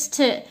just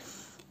to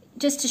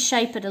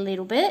shape it a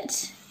little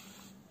bit.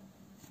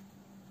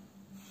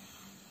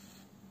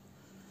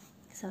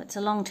 So it's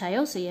a long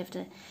tail, so you have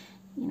to,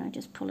 you know,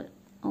 just pull it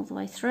all the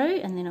way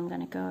through, and then I'm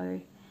going to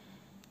go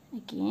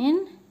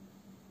again.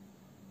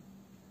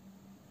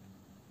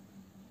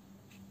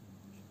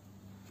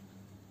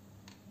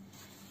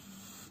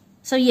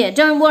 So yeah,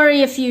 don't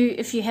worry if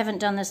you haven't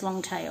done this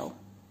long tail.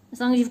 As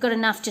long as you've got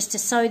enough just to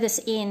sew this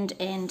end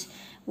and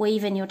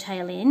weave in your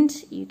tail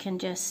end, you can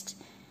just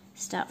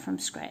start from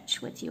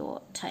scratch with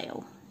your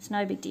tail. It's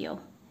no big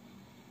deal.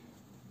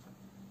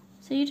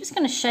 So you're just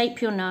going to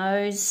shape your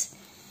nose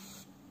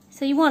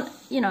So you want,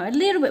 you know, a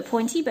little bit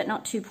pointy, but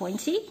not too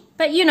pointy.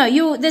 But you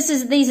know,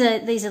 these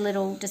are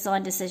little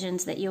design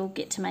decisions that you'll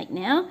get to make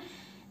now.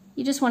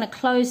 You just want to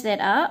close that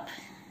up.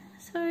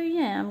 So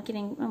yeah, I'm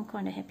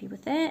kind of happy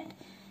with that.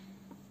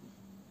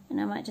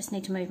 And I might just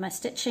need to move my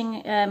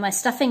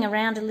stuffing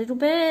around a little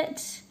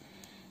bit.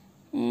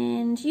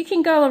 And you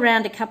can go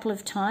around a couple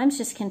of times,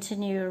 just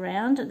continue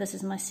around. This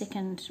is my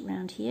second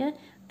round here.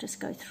 Just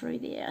go through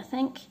there, I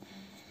think.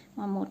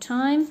 One more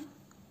time.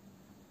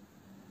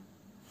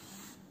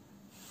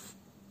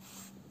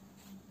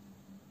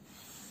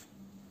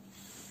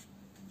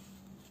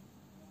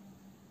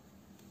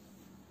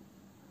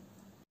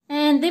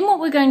 And then what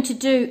we're going to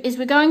do is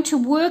we're going to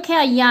work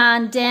our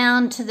yarn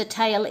down to the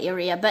tail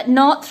area, but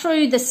not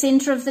through the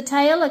center of the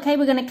tail, okay?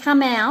 We're going to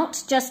come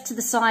out just to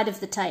the side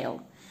of the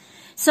tail.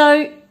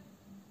 So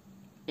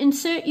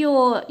insert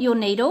your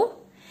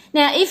needle.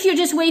 Now, if you're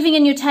just weaving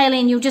in your tail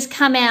end, you'll just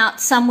come out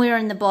somewhere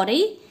in the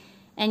body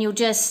and you'll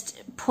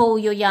just pull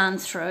your yarn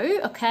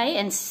through, okay,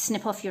 and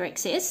snip off your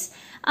excess.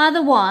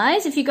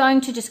 Otherwise, if you're going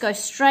to just go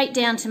straight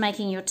down to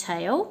making your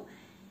tail,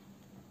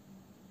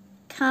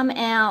 come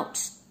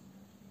out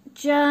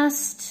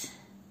just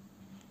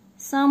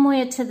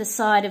somewhere to the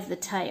side of the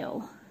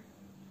tail.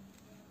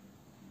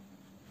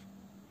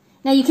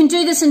 Now you can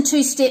do this in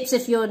 2 steps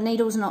if your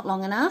needle's not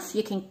long enough.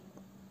 You can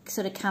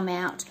sort of come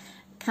out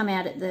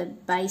at the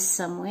base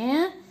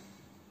somewhere. I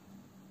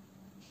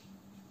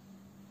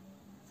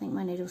think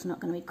my needle's not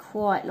going to be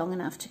quite long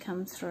enough to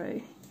come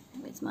through.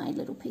 Where's my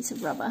little piece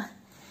of rubber?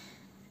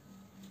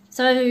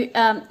 So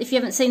if you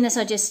haven't seen this,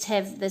 I just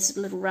have this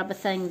little rubber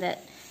thing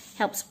that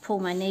helps pull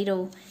my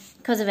needle.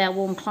 Because of our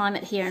warm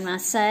climate here in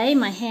Marseille,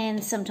 my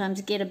hands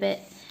sometimes get a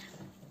bit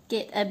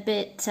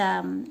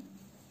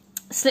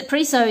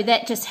slippery, so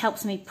that just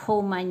helps me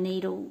pull my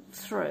needle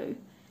through.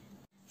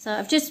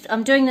 So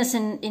I'm doing this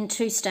in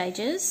 2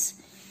 stages.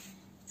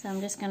 So I'm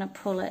just going to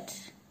pull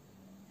it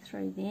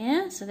through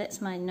there. So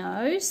that's my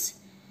nose.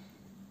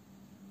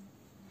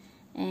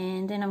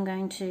 And then I'm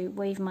going to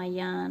weave my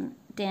yarn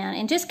down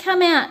and just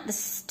come out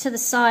to the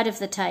side of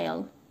the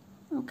tail.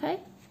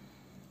 Okay?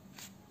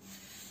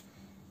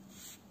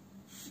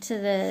 To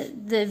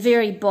the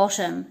very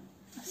bottom.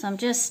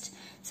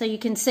 So you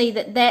can see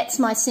that that's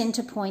my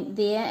center point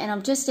there, and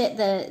I'm just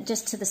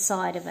to the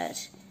side of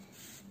it.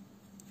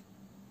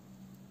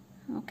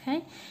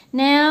 Okay,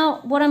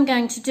 now what I'm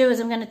going to do is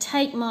I'm going to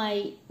take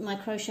my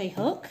crochet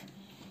hook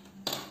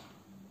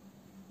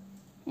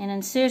and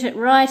insert it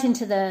right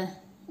into the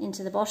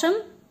bottom,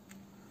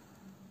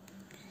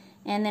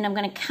 and then I'm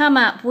going to come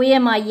up where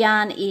my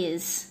yarn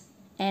is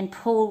and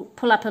pull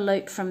up a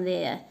loop from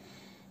there.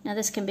 Now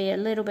this can be a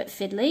little bit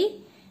fiddly,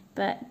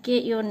 but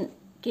get your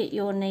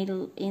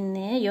needle in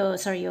there,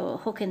 your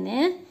hook in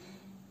there,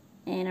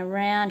 and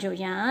around your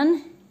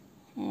yarn,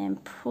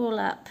 and pull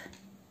up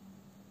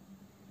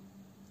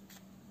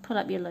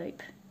your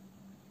loop.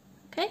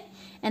 Okay,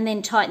 and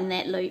then tighten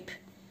that loop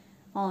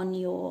on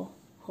your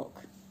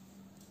hook.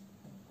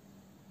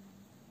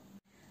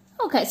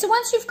 Okay, so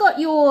once you've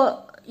got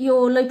your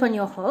loop on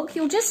your hook,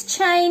 you'll just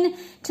chain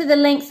to the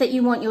length that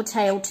you want your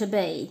tail to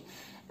be.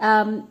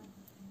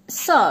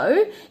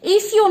 So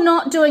if you're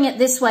not doing it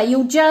this way,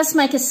 you'll just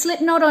make a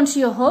slip knot onto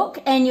your hook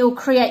and you'll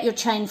create your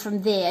chain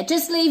from there.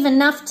 Just leave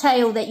enough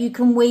tail that you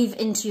can weave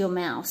into your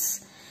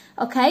mouse.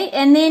 Okay,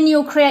 and then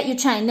you'll create your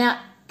chain. Now,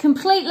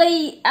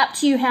 completely up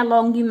to you how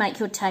long you make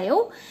your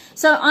tail.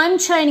 So I'm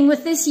chaining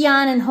with this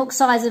yarn and hook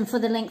size, and for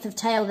the length of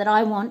tail that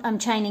I want, I'm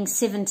chaining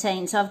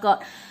 17. So I've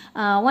got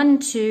 1,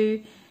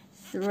 2,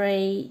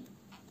 3,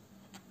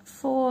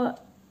 4,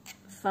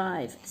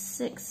 5,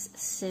 6,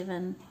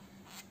 7,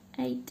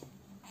 8,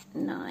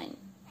 9,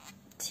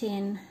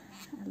 10,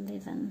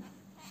 11,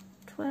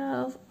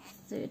 12,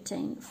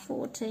 13,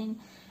 14,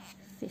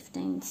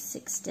 15,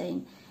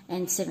 16,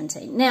 and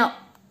 17. Now,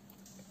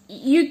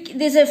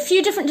 there's a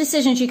few different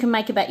decisions you can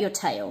make about your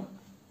tail.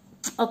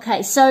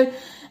 Okay, so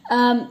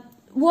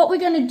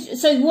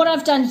what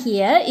I've done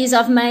here is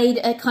I've made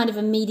a kind of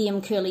a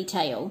medium curly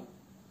tail.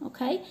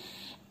 Okay,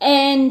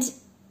 and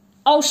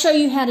I'll show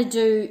you how to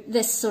do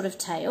this sort of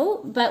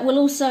tail, but we'll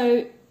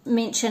also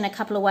mention a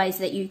couple of ways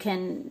that you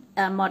can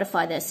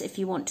modify this if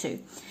you want to.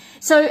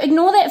 So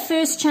ignore that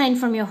first chain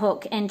from your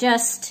hook and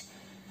just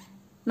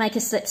make a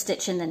slip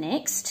stitch in the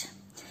next.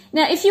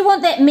 Now if you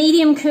want that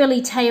medium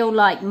curly tail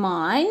like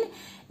mine,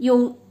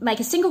 you'll make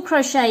a single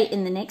crochet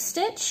in the next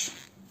stitch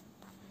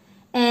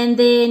and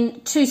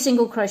then 2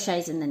 single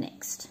crochets in the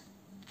next.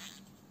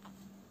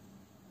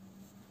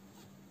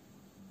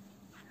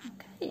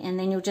 Okay, and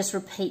then you'll just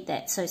repeat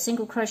that. So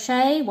single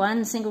crochet,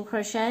 1 single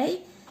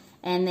crochet,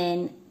 and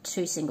then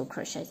 2 single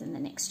crochets in the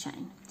next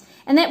chain.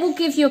 And that will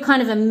give you a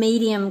kind of a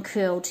medium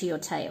curl to your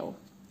tail.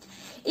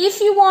 If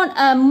you want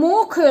a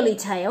more curly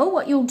tail,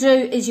 what you'll do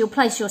is you'll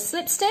place your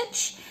slip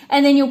stitch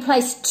and then you'll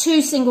place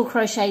 2 single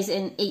crochets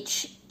in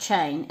each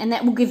chain, and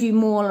that will give you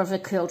more of a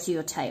curl to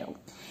your tail.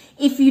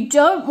 If you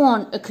don't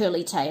want a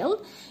curly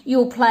tail,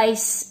 you'll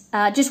place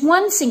just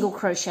 1 single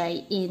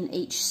crochet in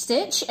each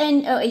stitch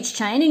or each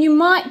chain, and you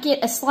might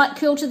get a slight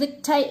curl to the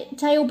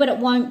tail, but it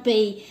won't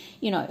be,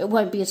 you know, it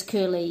won't be as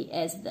curly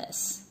as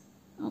this.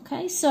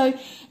 Okay, so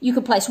you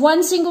could place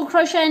one single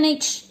crochet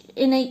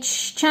in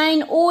each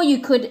chain, or you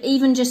could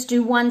even just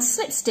do one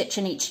slip stitch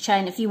in each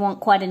chain if you want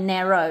quite a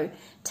narrow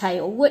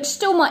tail, which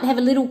still might have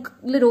a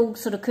little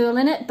sort of curl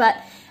in it, but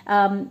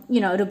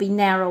you know, it'll be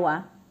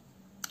narrower.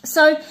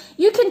 So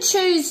you can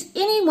choose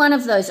any one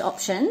of those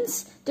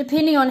options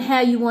depending on how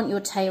you want your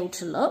tail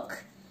to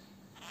look.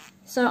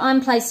 So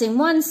I'm placing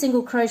one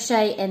single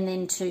crochet and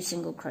then 2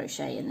 single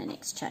crochet in the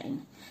next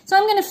chain. So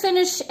I'm going to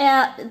finish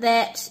out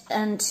that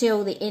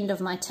until the end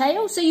of my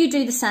tail. So you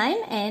do the same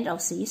and I'll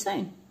see you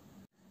soon.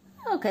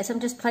 Okay, so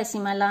I'm just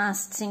placing my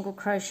last single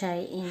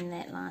crochet in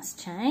that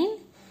last chain.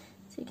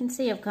 So you can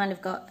see I've kind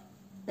of got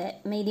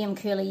that medium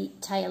curly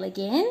tail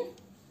again.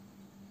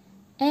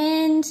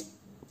 And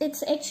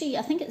it's actually,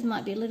 I think it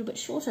might be a little bit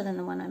shorter than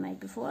the one I made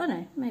before. Oh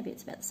no, maybe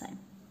it's about the same.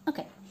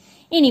 Okay.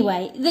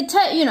 Anyway,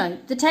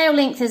 the tail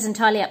length is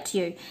entirely up to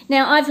you.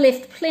 Now I've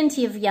left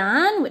plenty of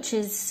yarn, which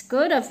is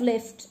good. I've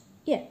left,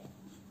 yeah,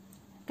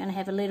 going to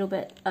have a little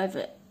bit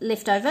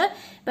left over,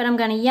 but I'm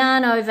going to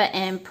yarn over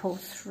and pull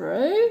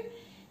through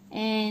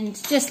and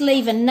just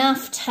leave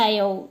enough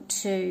tail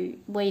to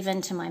weave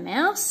into my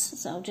mouse.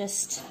 So I'll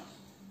just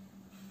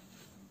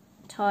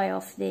tie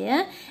off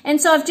there,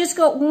 and so I've just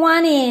got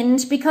one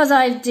end, because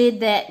I did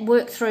that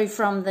work through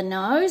from the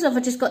nose.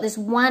 I've just got this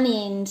one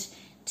end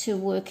to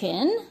work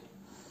in,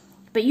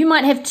 but you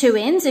might have 2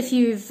 ends if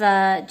you've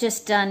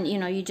just done, you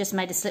know, you just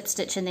made a slip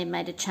stitch and then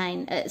made a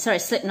chain,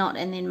 slip knot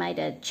and then made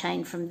a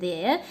chain from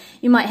there.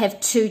 You might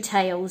have 2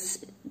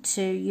 tails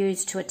to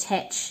use to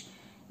attach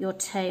your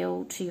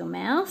tail to your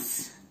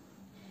mouse,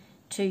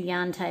 2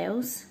 yarn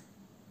tails,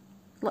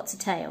 lots of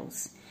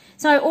tails.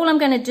 So all I'm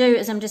going to do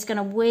is I'm just going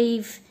to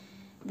weave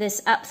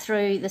this up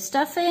through the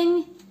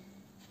stuffing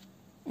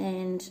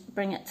and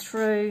bring it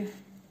through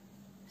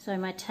so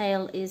my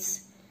tail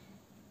is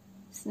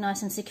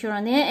nice and secure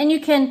on there. And you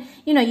can,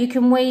 you know, you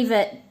can weave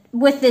it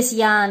with this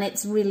yarn.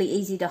 It's really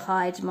easy to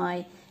hide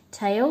my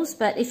tails,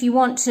 but if you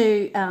want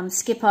to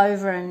skip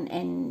over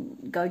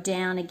and go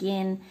down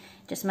again,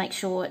 just make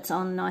sure it's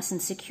on nice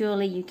and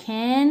securely, you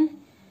can.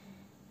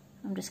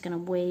 I'm just going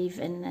to weave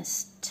in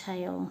this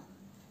tail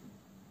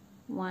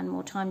one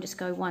more time, just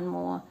go one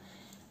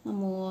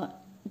more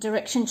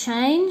direction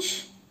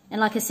change. And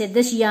like I said,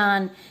 this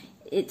yarn,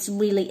 it's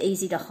really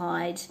easy to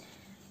hide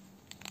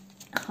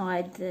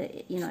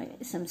the, you know,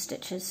 some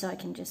stitches, so I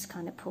can just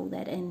kind of pull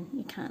that in.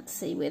 You can't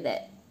see where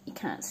that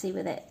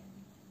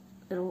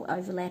little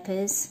overlap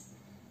is.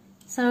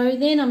 So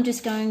then I'm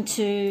just going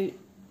to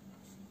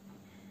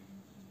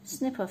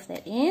snip off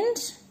that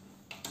end,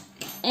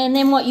 and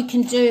then what you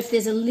can do if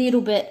there's a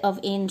little bit of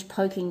end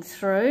poking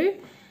through,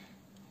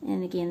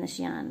 and again this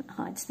yarn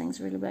hides things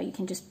really well, you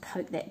can just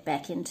poke that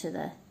back into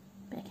the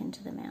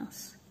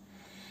mouse.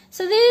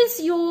 So there's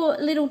your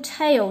little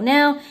tail.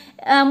 Now,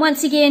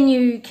 once again,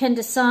 you can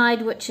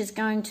decide which is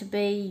going to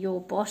be your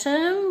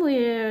bottom.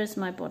 Where is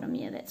my bottom?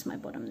 Yeah, that's my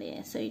bottom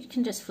there. So you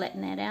can just flatten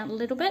that out a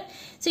little bit.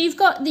 So you've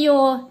got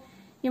your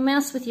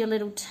mouse with your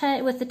little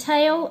tail, with the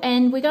tail,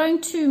 and we're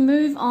going to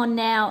move on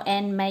now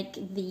and make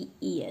the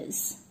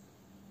ears.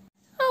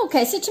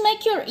 Okay, so to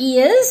make your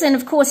ears, and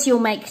of course you'll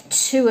make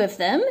 2 of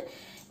them,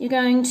 you're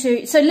going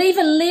to, so leave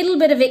a little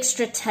bit of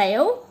extra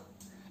tail.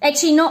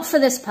 Actually, not for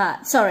this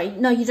part. Sorry,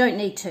 no, you don't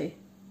need to.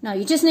 No,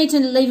 you just need to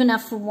leave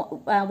enough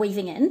for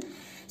weaving in.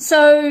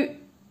 So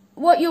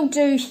what you'll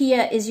do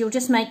here is you'll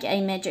just make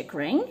a magic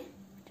ring,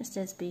 just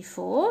as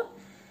before.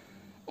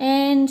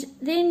 And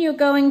then you're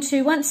going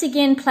to, once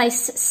again,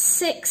 place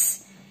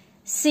 6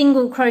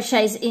 single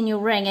crochets in your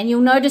ring. And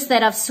you'll notice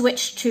that I've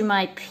switched to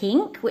my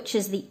pink, which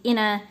is the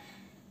inner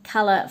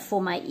colour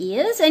for my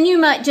ears. And you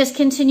might just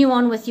continue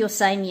on with your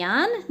same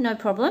yarn, no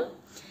problem.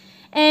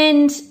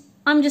 And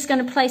I'm just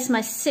going to place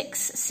my 6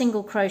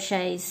 single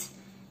crochets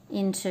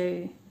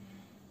into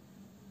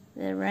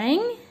the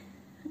ring.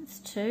 That's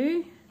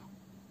 2,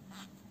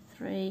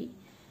 3,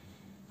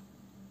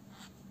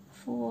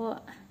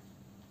 4,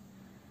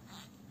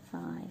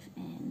 5,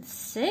 and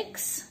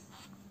 6.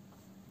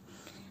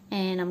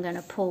 And I'm going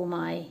to pull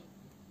my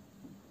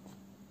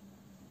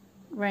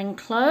ring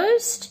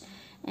closed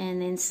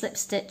and then slip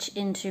stitch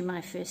into my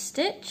first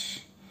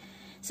stitch.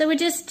 So we're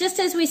just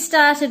as we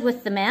started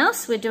with the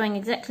mouse, we're doing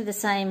exactly the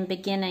same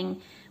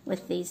beginning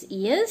with these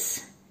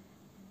ears.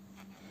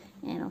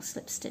 And I'll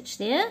slip stitch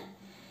there.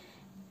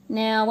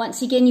 Now,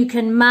 once again, you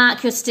can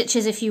mark your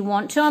stitches if you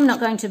want to. I'm not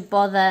going to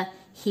bother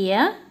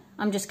here.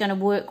 I'm just going to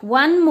work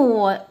one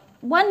more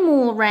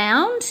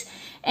round.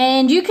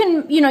 And you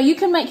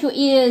can make your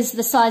ears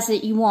the size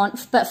that you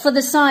want, but for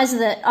the size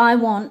that I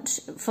want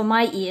for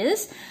my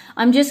ears,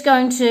 I'm just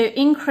going to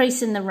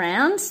increase in the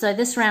round. So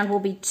this round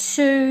will be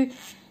 2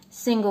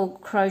 single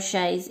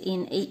crochets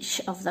in each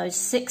of those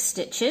 6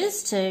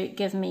 stitches to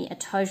give me a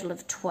total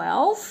of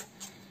 12.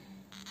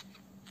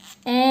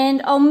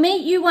 And I'll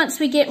meet you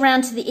once we get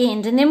round to the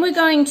end, and then we're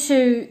going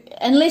to,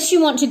 unless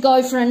you want to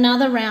go for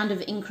another round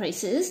of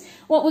increases,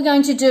 what we're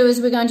going to do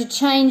is we're going to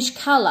change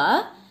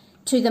colour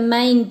to the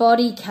main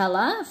body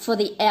color for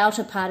the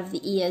outer part of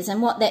the ears.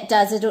 And what that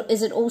does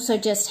is it also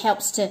just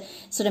helps to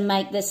sort of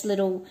make this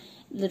little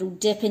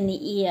dip in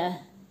the ear.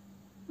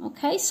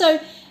 Okay, so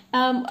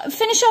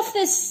finish off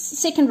this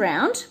second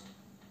round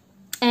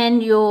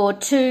and your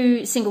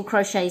 2 single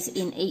crochets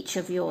in each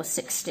of your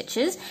 6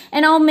 stitches,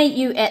 and I'll meet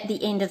you at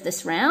the end of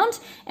this round,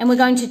 and we're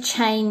going to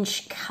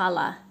change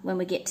color when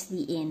we get to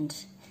the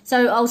end.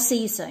 So I'll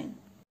see you soon.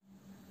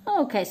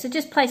 Okay, so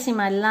just placing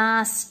my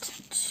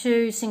last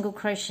 2 single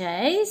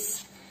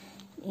crochets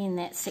in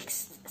that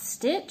 6th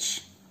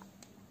stitch.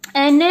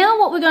 And now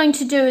what we're going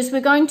to do is we're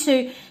going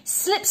to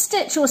slip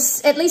stitch, or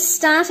at least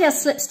start our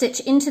slip stitch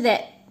into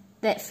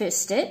that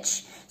first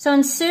stitch. So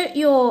insert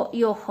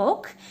your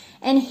hook,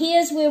 and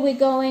here's where we're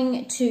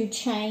going to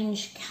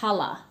change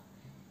color.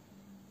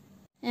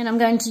 And I'm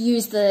going to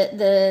use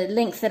the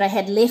length that I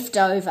had left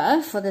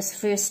over for this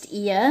first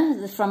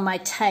ear from my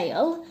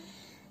tail.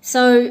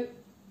 So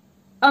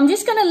I'm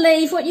just going to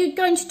leave, what you're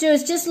going to do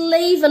is just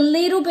leave a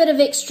little bit of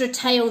extra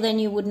tail than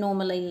you would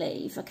normally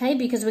leave, okay?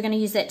 Because we're going to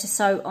use that to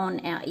sew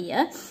on our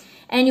ear.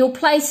 And you'll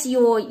place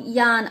your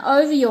yarn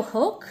over your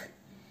hook,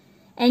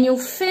 and you'll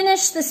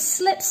finish the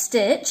slip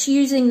stitch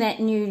using that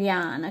new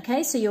yarn,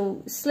 okay? So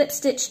you'll slip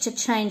stitch to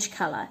change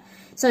color.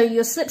 So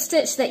your slip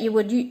stitch that you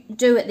would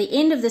do at the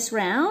end of this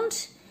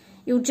round,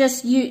 you'll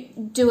just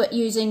do it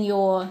using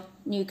your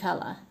new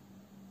color,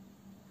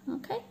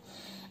 okay?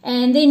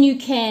 And then you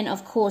can,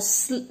 of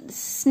course,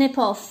 snip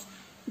off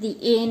the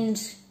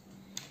end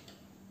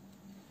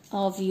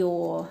of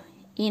your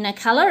inner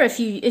color. If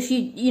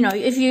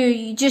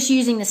you're just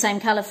using the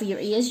same color for your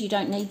ears, you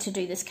don't need to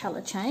do this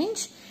color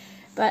change.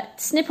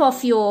 But snip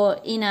off your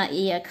inner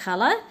ear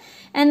color,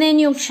 and then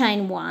you'll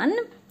chain 1,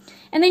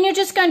 and then you're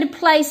just going to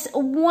place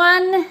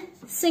 1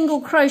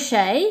 single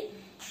crochet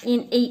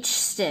in each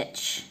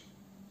stitch,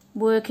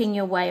 working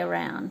your way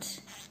around.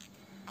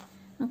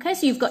 Okay,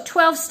 so you've got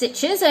 12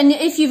 stitches, and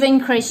if you've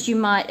increased, you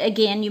might,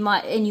 and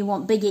you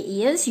want bigger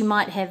ears, you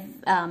might have,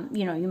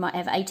 you might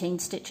have 18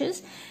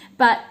 stitches,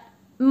 but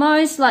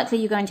most likely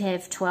you're going to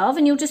have 12,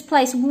 and you'll just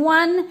place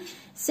 1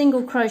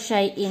 single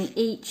crochet in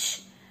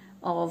each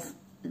of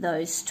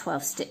those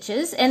 12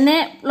 stitches, and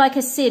that, like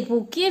I said,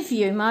 will give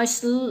you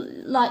most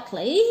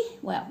likely,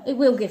 well, it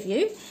will give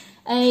you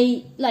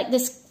like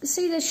this,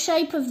 see the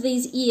shape of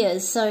these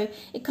ears, so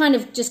it kind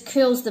of just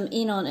curls them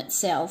in on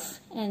itself,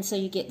 and so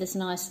you get this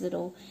nice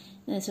little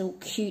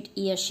cute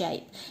ear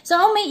shape. So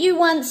I'll meet you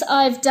once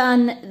I've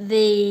done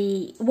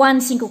the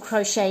 1 single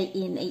crochet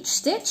in each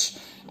stitch,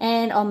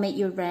 and I'll meet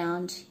you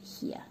around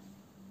here.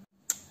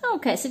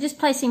 Okay, so just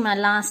placing my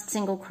last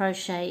single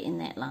crochet in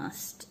that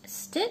last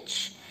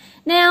stitch.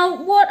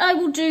 Now what I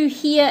will do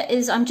here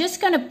is I'm just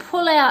going to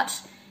pull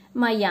out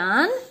my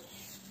yarn.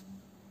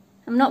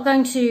 I'm not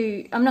going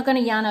to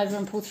yarn over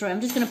and pull through. I'm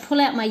just going to pull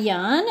out my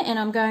yarn, and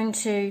I'm going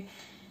to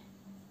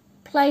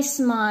place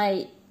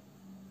my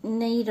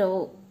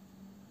needle,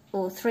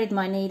 or thread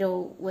my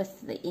needle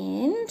with the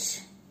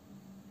end.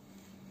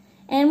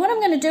 And what I'm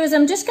going to do is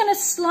I'm just going to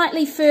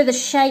slightly further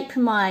shape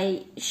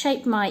my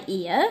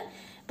ear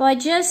by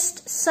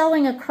just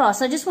sewing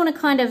across. I just want to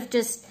kind of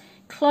just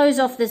close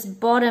off this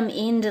bottom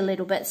end a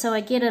little bit, so I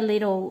get a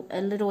little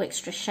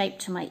extra shape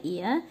to my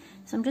ear.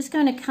 So I'm just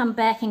going to come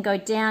back and go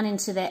down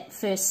into that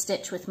first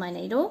stitch with my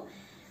needle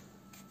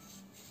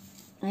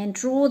and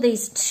draw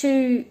these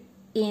 2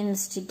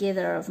 ends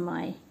together of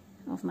my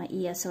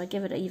ear, so I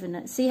give it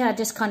even. See how I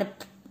just kind of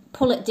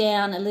pull it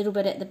down a little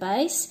bit at the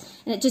base,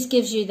 and it just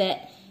gives you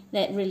that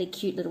really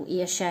cute little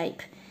ear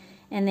shape.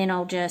 And then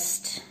I'll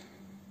just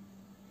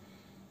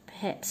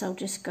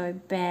go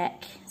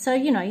back. So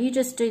you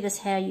just do this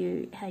how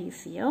you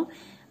feel.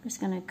 I'm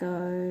just going to go,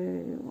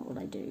 what will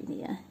I do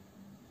there?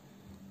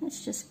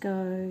 Let's just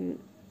go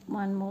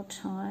one more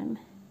time.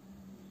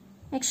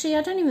 Actually,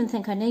 I don't even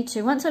think I need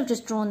to. Once I've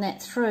just drawn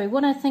that through,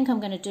 what I think I'm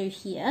going to do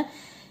here,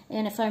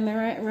 and if I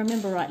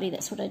remember rightly,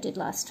 that's what I did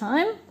last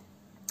time.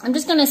 I'm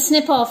just going to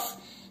snip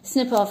off,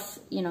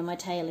 my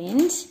tail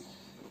end,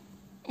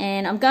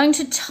 and I'm going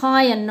to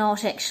tie a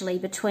knot actually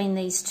between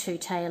these 2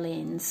 tail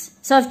ends.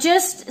 So I've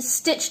just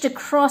stitched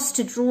across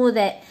to draw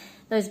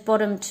those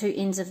bottom 2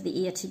 ends of the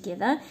ear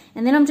together,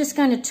 and then I'm just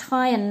going to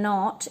tie a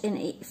knot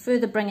and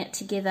further bring it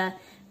together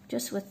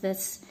just with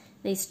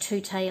these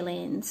 2 tail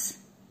ends,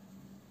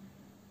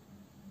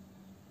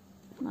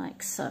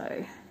 like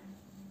so.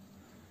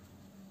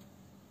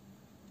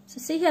 So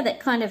see how that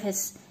kind of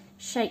has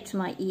shaped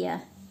my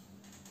ear.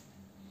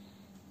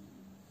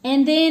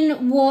 And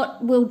then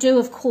what we'll do,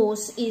 of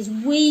course, is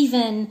weave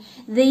in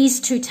these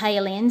 2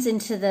 tail ends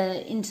into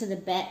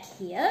the back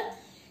here.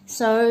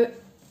 So,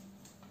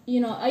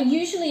 I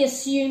usually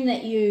assume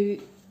that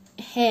you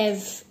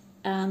have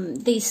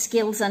these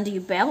skills under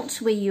your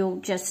belt where you'll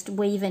just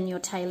weave in your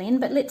tail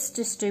end, but let's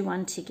just do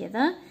one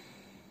together.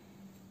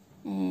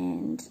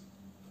 And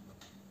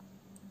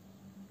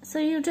so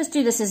you'll just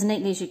do this as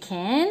neatly as you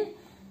can.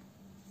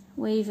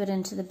 Weave it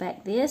into the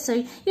back there.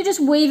 So you're just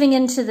weaving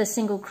into the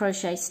single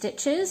crochet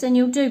stitches, and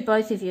you'll do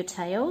both of your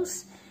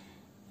tails.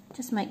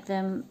 Just make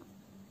them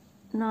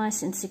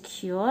nice and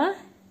secure.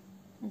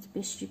 as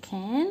best you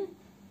can.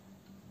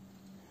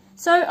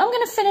 So I'm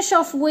going to finish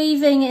off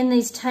weaving in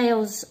these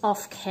tails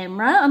off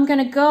camera. I'm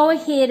going to go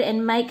ahead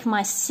and make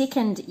my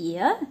second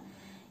ear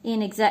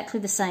in exactly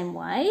the same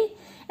way.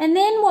 And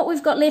then what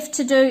we've got left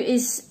to do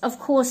is, of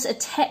course,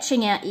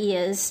 attaching our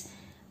ears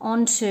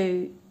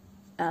onto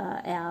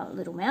our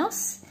little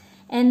mouse.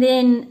 And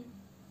then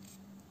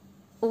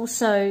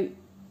also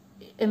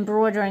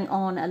embroidering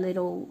on a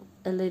little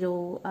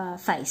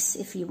face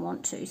if you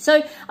want to.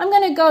 So I'm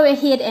going to go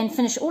ahead and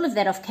finish all of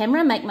that off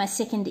camera, make my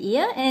second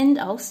ear, and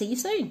I'll see you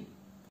soon.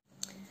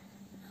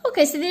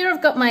 Okay, so there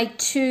I've got my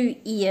 2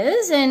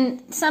 ears,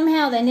 and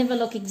somehow they never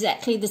look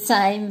exactly the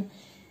same,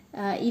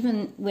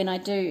 even when I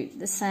do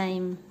the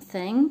same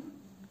thing.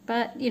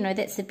 But, you know,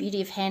 that's the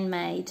beauty of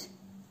handmade.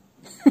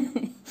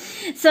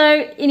 So,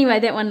 anyway,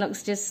 that one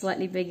looks just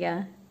slightly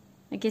bigger.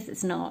 I guess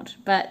it's not,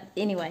 but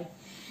anyway.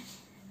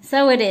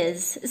 So it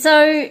is.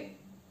 So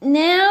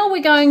now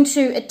we're going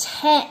to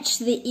attach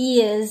the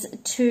ears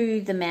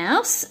to the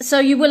mouse. So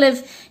you will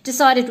have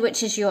decided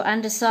which is your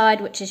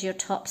underside, which is your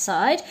top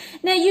side.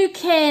 Now you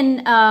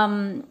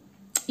can,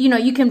 you know,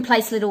 you can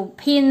place little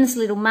pins,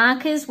 little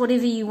markers,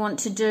 whatever you want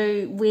to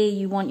do where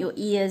you want your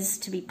ears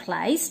to be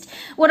placed.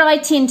 What I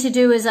tend to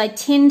do is I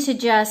tend to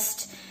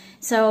just,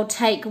 so I'll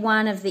take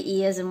one of the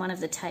ears and one of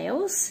the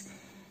tails,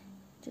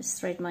 just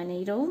thread my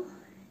needle.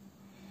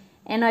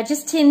 And I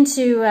just tend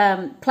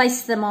to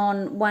place them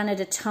on one at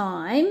a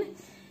time,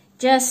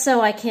 just so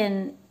I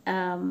can,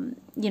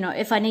 you know,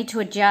 if I need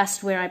to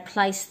adjust where I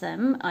place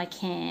them, I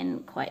can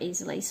quite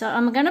easily. So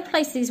I'm going to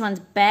place these ones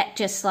back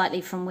just slightly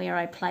from where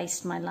I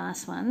placed my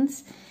last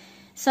ones.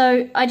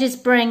 So I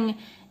just bring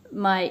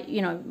my,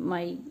 you know,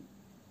 my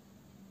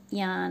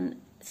yarn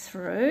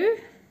through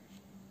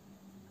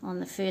on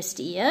the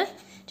first ear,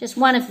 just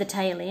one of the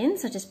tail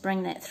ends, I just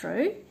bring that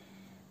through.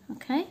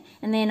 Okay,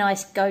 and then I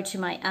go to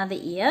my other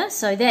ear,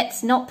 so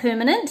that's not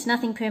permanent,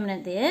 nothing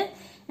permanent there,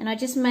 and I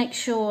just make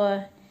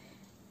sure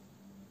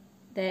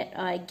that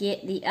I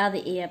get the other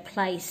ear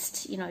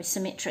placed, you know,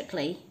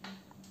 symmetrically.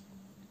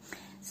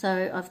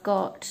 So I've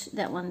got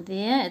that one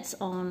there, it's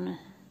on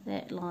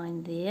that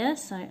line there,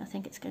 so I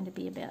think it's going to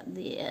be about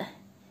there.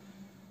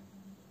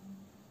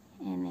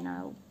 And then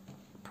I'll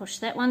push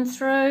that one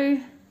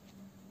through.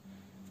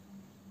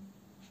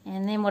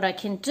 And then what I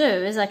can do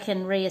is I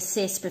can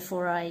reassess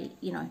before I,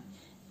 you know,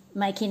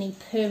 make any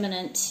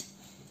permanent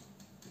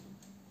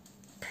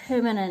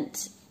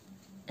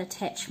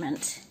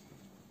attachment.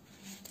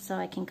 So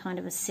I can kind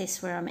of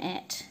assess where I'm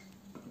at.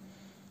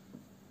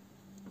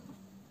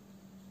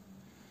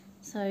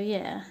 So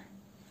yeah,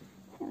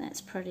 I think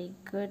that's pretty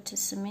good to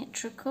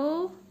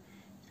symmetrical.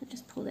 So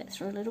just pull that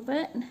through a little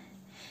bit.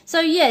 So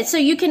yeah, so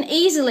you can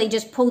easily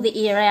just pull the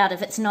ear out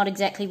if it's not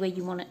exactly where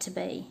you want it to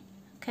be.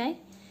 Okay.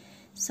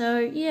 So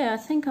yeah, I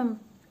think I'm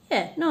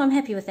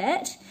happy with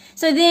that.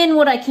 So then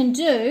what I can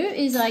do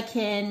is I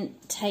can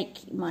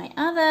take my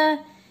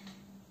other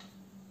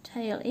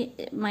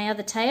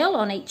tail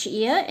on each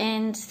ear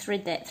and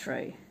thread that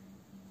through.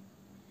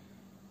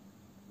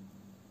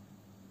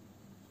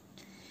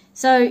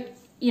 So,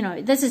 you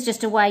know, this is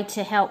just a way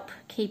to help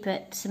keep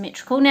it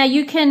symmetrical. Now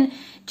you can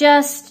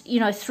just, you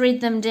know, thread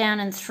them down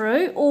and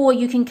through, or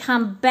you can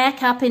come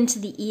back up into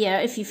the ear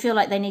if you feel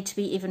like they need to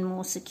be even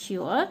more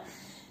secure.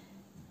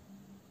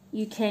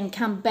 You can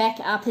come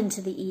back up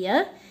into the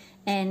ear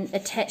and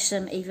attach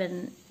them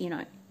even, you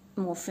know,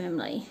 more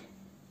firmly.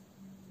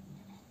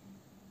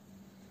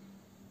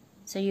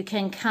 So you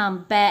can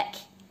come back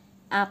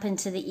up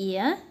into the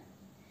ear,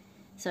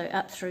 so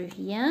up through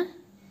here,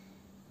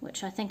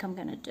 which I think I'm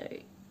going to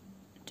do.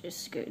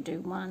 Just go do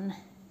one.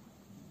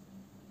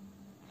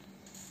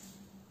 It's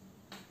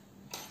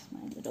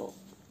my little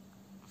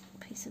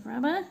piece of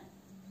rubber.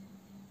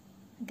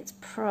 I think it's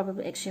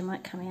probably, actually I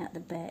might come out the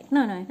back.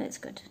 No, that's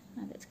good.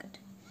 No, that's good.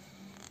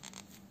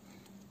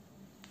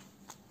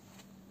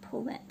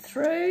 Pull that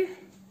through.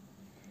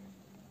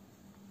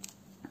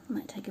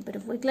 Might take a bit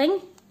of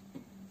wiggling.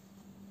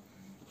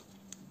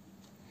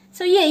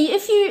 So yeah,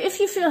 if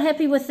you feel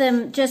happy with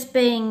them just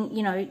being,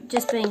 you know,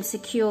 just being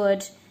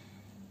secured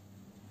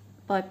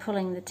by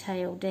pulling the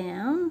tail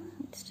down,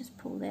 let's just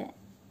pull that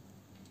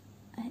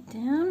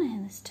down,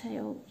 and this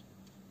tail.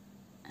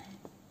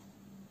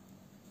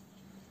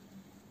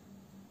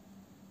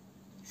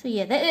 So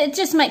yeah, it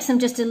just makes them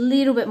just a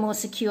little bit more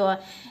secure.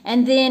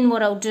 And then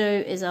what I'll do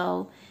is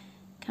I'll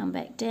come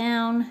back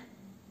down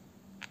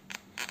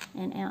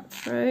and out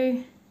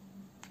through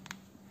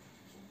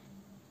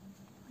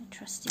my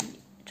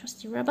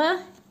trusty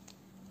rubber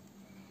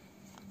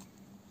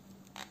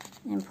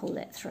and pull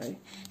that through.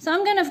 So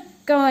I'm going to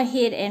go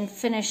ahead and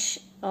finish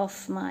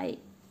off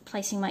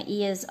placing my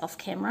ears off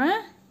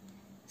camera.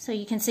 So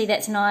you can see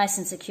that's nice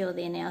and secure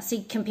there now.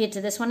 See, compared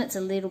to this one, it's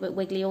a little bit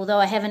wiggly, although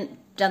I haven't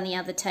done the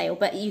other tail,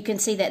 but you can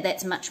see that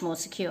that's much more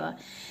secure.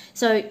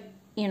 So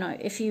you know,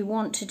 if you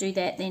want to do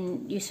that,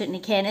 then you certainly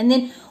can. And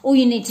then all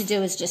you need to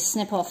do is just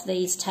snip off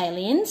these tail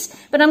ends.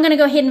 But I'm going to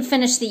go ahead and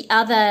finish the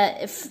other,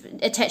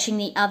 attaching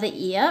the other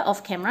ear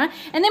off camera.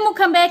 And then we'll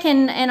come back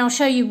and I'll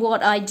show you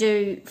what I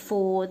do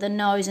for the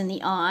nose and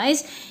the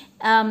eyes.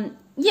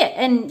 Yeah,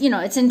 and you know,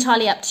 it's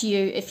entirely up to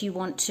you if you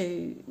want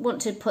to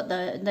put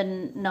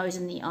the nose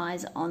and the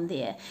eyes on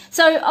there.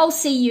 So I'll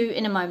see you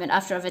in a moment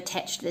after I've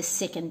attached this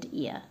second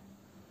ear.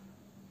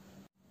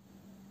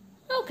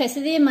 Okay,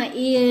 so there my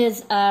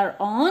ears are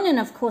on, and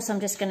of course I'm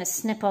just going to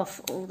snip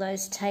off all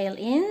those tail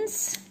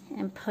ends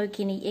and poke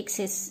any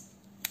excess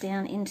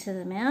down into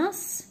the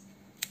mouse.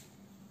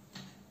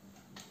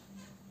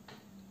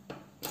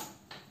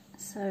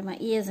 So my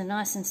ears are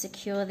nice and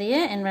secure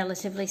there and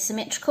relatively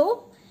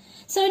symmetrical.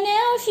 So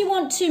now if you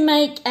want to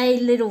make a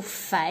little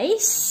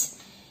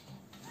face,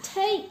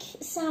 take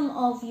some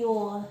of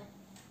your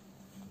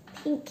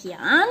pink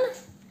yarn.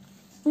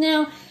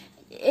 Now,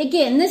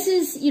 again, this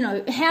is, you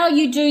know, how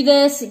you do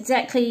this,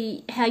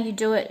 exactly how you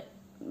do it,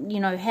 you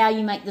know, how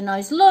you make the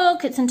nose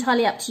look, it's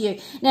entirely up to you.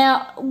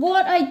 Now,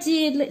 what I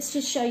did, let's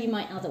just show you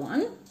my other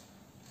one.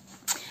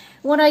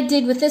 What I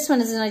did with this one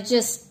is I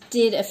just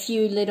did a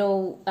few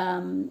little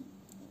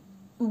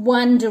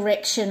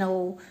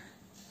one-directional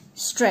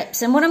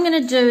strips. And what I'm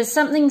going to do is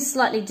something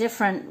slightly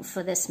different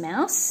for this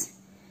mouse.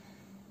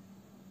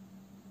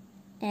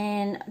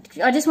 And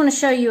I just want to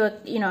show you,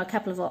 a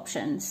couple of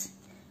options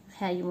of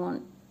how you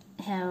want,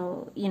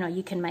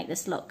 you can make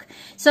this look.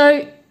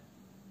 So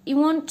you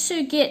want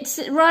to get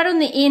right on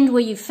the end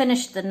where you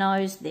finished the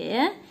nose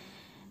there.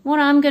 What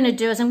I'm going to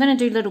do is I'm going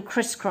to do little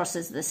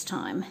crisscrosses this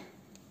time.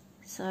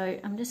 So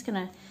I'm just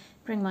going to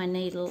bring my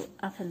needle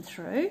up and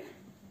through.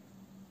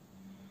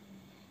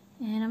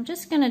 And I'm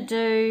just going to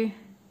do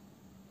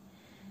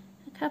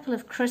a couple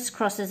of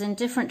crisscrosses in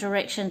different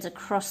directions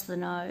across the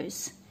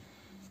nose.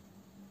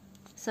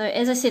 So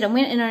as I said, I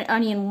went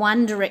only in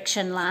one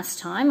direction last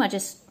time. I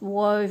just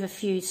wove a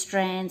few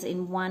strands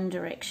in one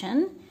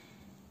direction.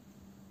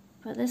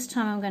 But this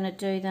time I'm going to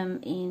do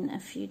them in a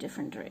few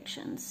different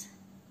directions.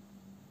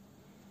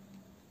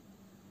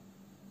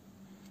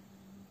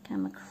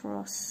 Come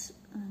across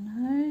the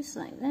nose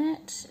like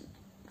that.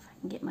 If I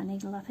can get my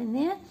needle up in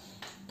there.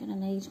 I'm going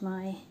to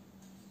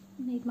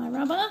need my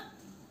rubber.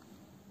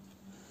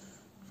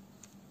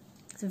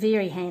 It's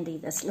very handy,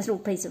 this little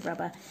piece of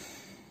rubber.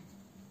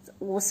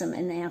 Awesome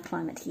in our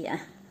climate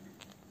here.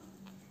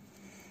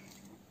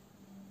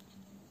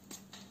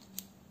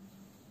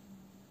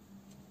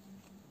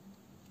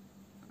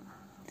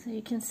 So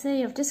you can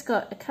see I've just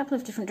got a couple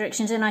of different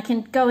directions, and I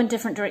can go in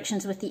different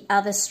directions with the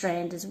other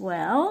strand as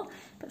well.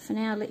 But for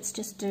now, let's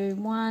just do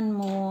one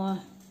more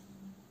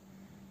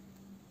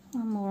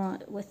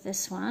with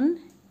this one.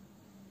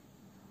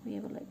 Where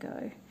will it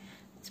go?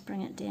 Let's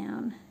bring it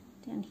down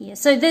here.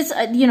 So this,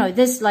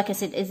 this, like I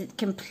said, is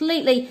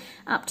completely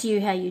up to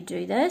you how you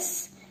do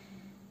this.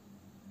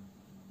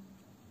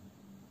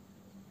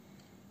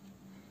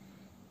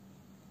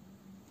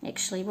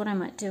 Actually, what I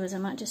might do is I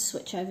might just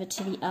switch over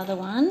to the other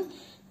one.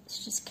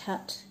 Let's just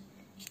cut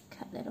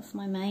that off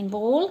my main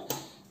ball,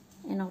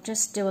 and I'll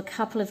just do a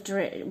couple of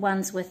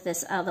ones with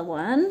this other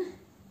one,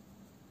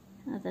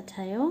 other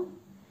tail.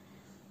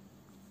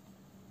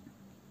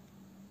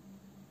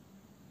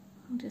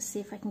 I'll just see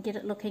if I can get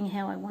it looking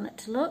how I want it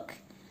to look.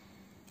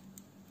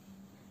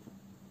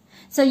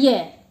 So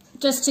yeah,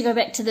 just to go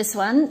back to this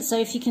one, so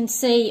if you can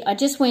see, I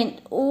just went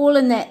all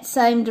in that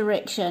same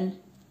direction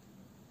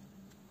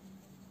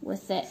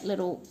with that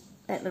little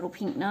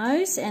pink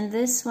nose, and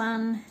this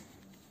one,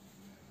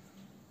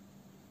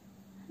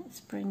 let's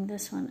bring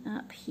this one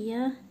up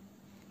here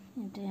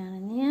and down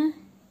in there.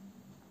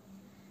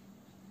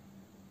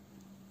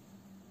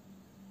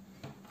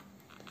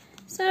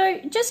 So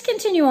just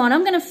continue on.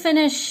 I'm going to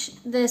finish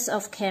this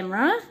off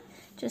camera,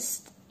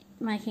 just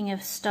making a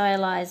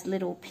stylized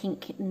little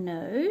pink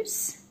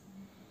nose,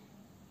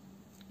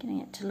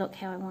 getting it to look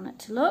how I want it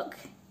to look.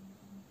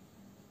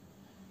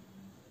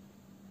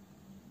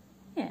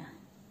 Yeah,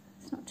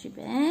 it's not too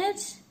bad.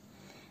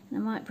 And I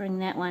might bring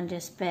that one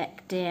just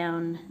back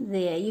down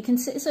there. You can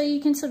see, so you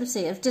can sort of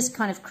see I've just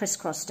kind of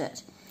crisscrossed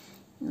it.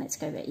 And let's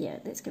go back. Yeah,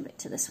 let's go back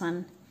to this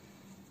one.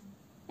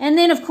 And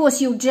then, of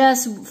course, you'll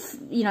just,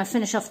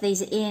 finish off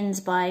these ends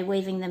by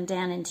weaving them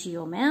down into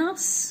your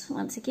mouse,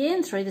 once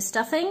again, through the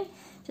stuffing,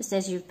 just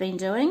as you've been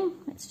doing.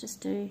 Let's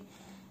just do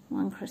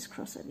one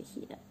crisscross over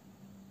here.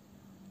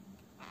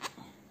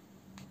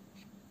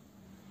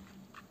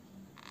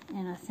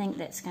 And I think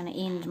that's going to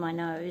end my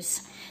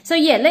nose. So,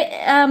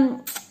 yeah,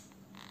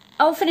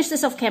 I'll finish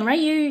this off camera.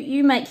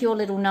 You make your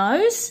little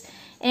nose,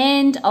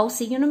 and I'll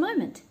see you in a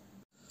moment.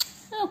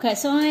 Okay,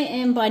 so I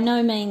am by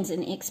no means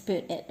an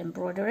expert at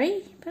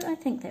embroidery, but I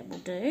think that will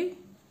do.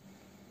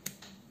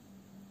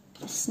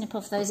 Just snip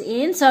off those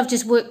ends. So I've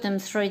just worked them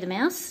through the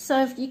mouse.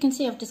 So you can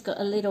see I've just got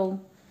a little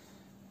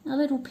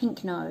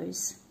pink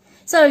nose.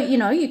 So, you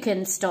know, you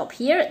can stop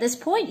here at this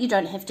point. You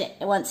don't have to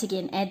once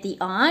again add the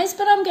eyes,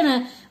 but I'm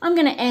gonna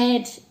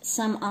add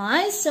some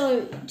eyes.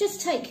 So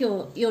just take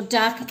your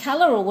darker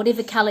color or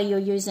whatever color you're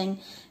using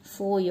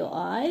for your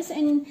eyes,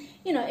 and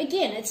you know,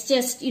 again, it's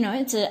just, you know,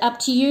 it's up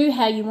to you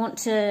how you want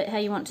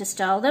to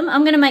style them.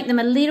 I'm going to make them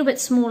a little bit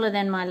smaller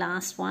than my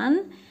last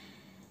one,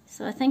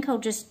 so I think I'll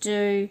just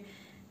do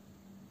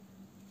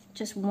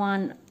just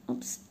one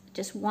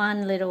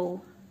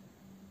little.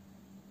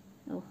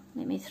 Oh,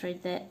 let me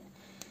thread that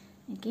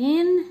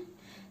again.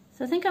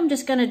 So I think I'm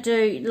just going to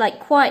do like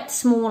quite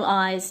small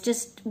eyes,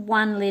 just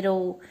one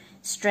little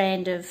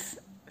strand of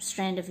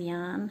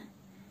yarn.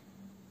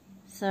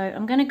 So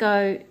I'm going to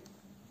go,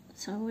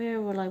 so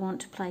where will I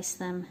want to place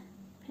them?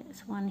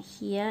 There's one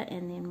here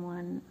and then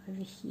one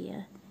over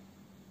here.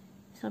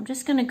 So I'm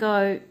just going to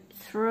go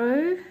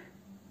through,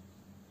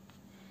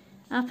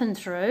 up and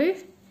through,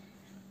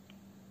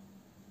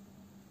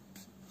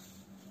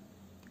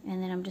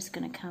 and then I'm just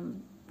going to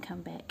come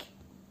back.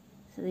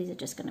 So these are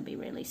just going to be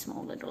really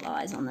small little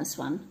eyes on this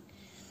one.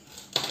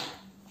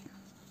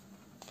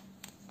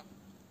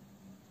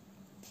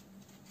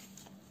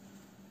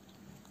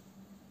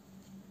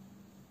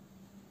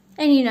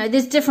 And you know,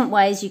 there's different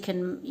ways you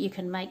can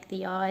make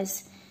the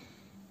eyes,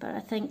 but I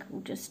think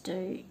we'll just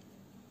do,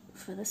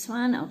 for this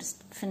one, I'll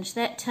just finish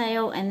that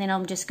tail, and then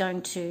I'm just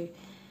going to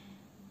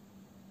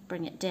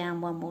bring it down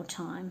one more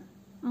time.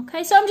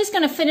 Okay, so I'm just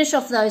going to finish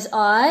off those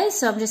eyes.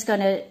 So I'm just going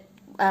to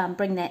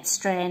bring that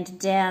strand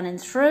down and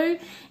through,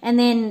 and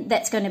then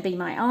that's going to be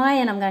my eye,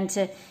 and I'm going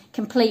to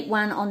complete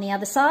one on the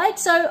other side.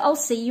 So I'll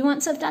see you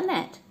once I've done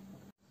that.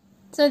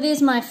 So there's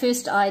my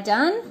first eye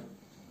done,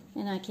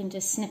 and I can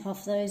just snip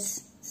off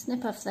those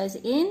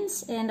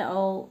ends, and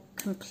I'll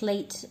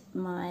complete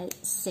my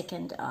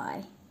second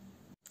eye.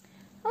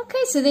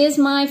 Okay, so there's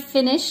my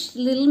finished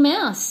little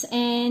mouse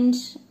and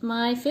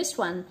my first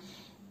one.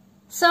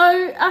 So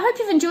I hope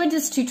you've enjoyed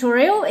this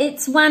tutorial.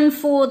 It's one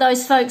for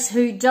those folks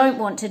who don't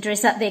want to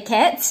dress up their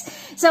cats.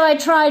 So I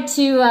tried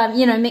to,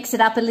 you know, mix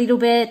it up a little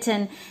bit,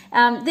 and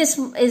this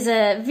is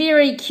a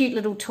very cute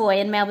little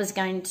toy, and Melba's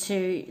going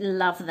to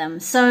love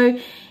them. So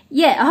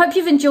yeah, I hope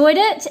you've enjoyed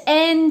it,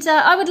 and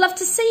I would love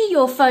to see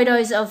your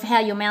photos of how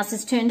your mouse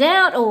has turned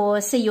out,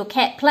 or see your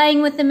cat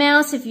playing with the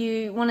mouse. If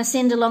you want to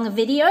send along a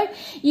video,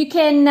 you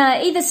can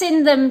either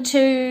send them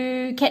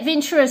to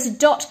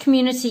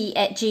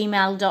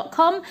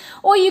catventurous.community@gmail.com,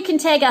 or you can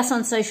tag us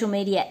on social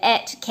media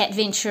at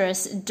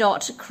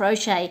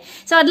catventurous.crochet.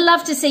 So I'd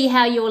love to see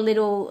how your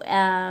little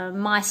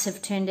mice have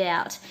turned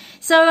out.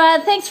 So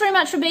thanks very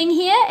much for being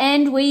here,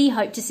 and we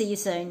hope to see you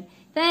soon.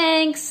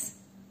 Thanks.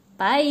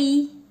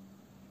 Bye.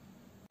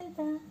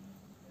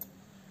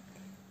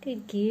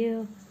 Good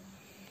girl.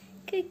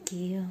 Good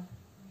girl.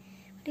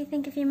 What do you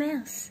think of your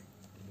mouse?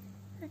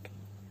 Okay.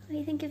 What do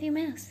you think of your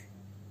mouse?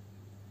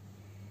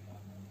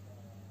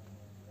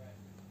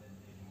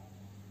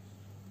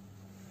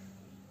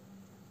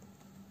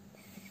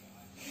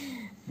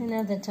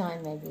 Another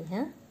time maybe,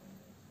 huh?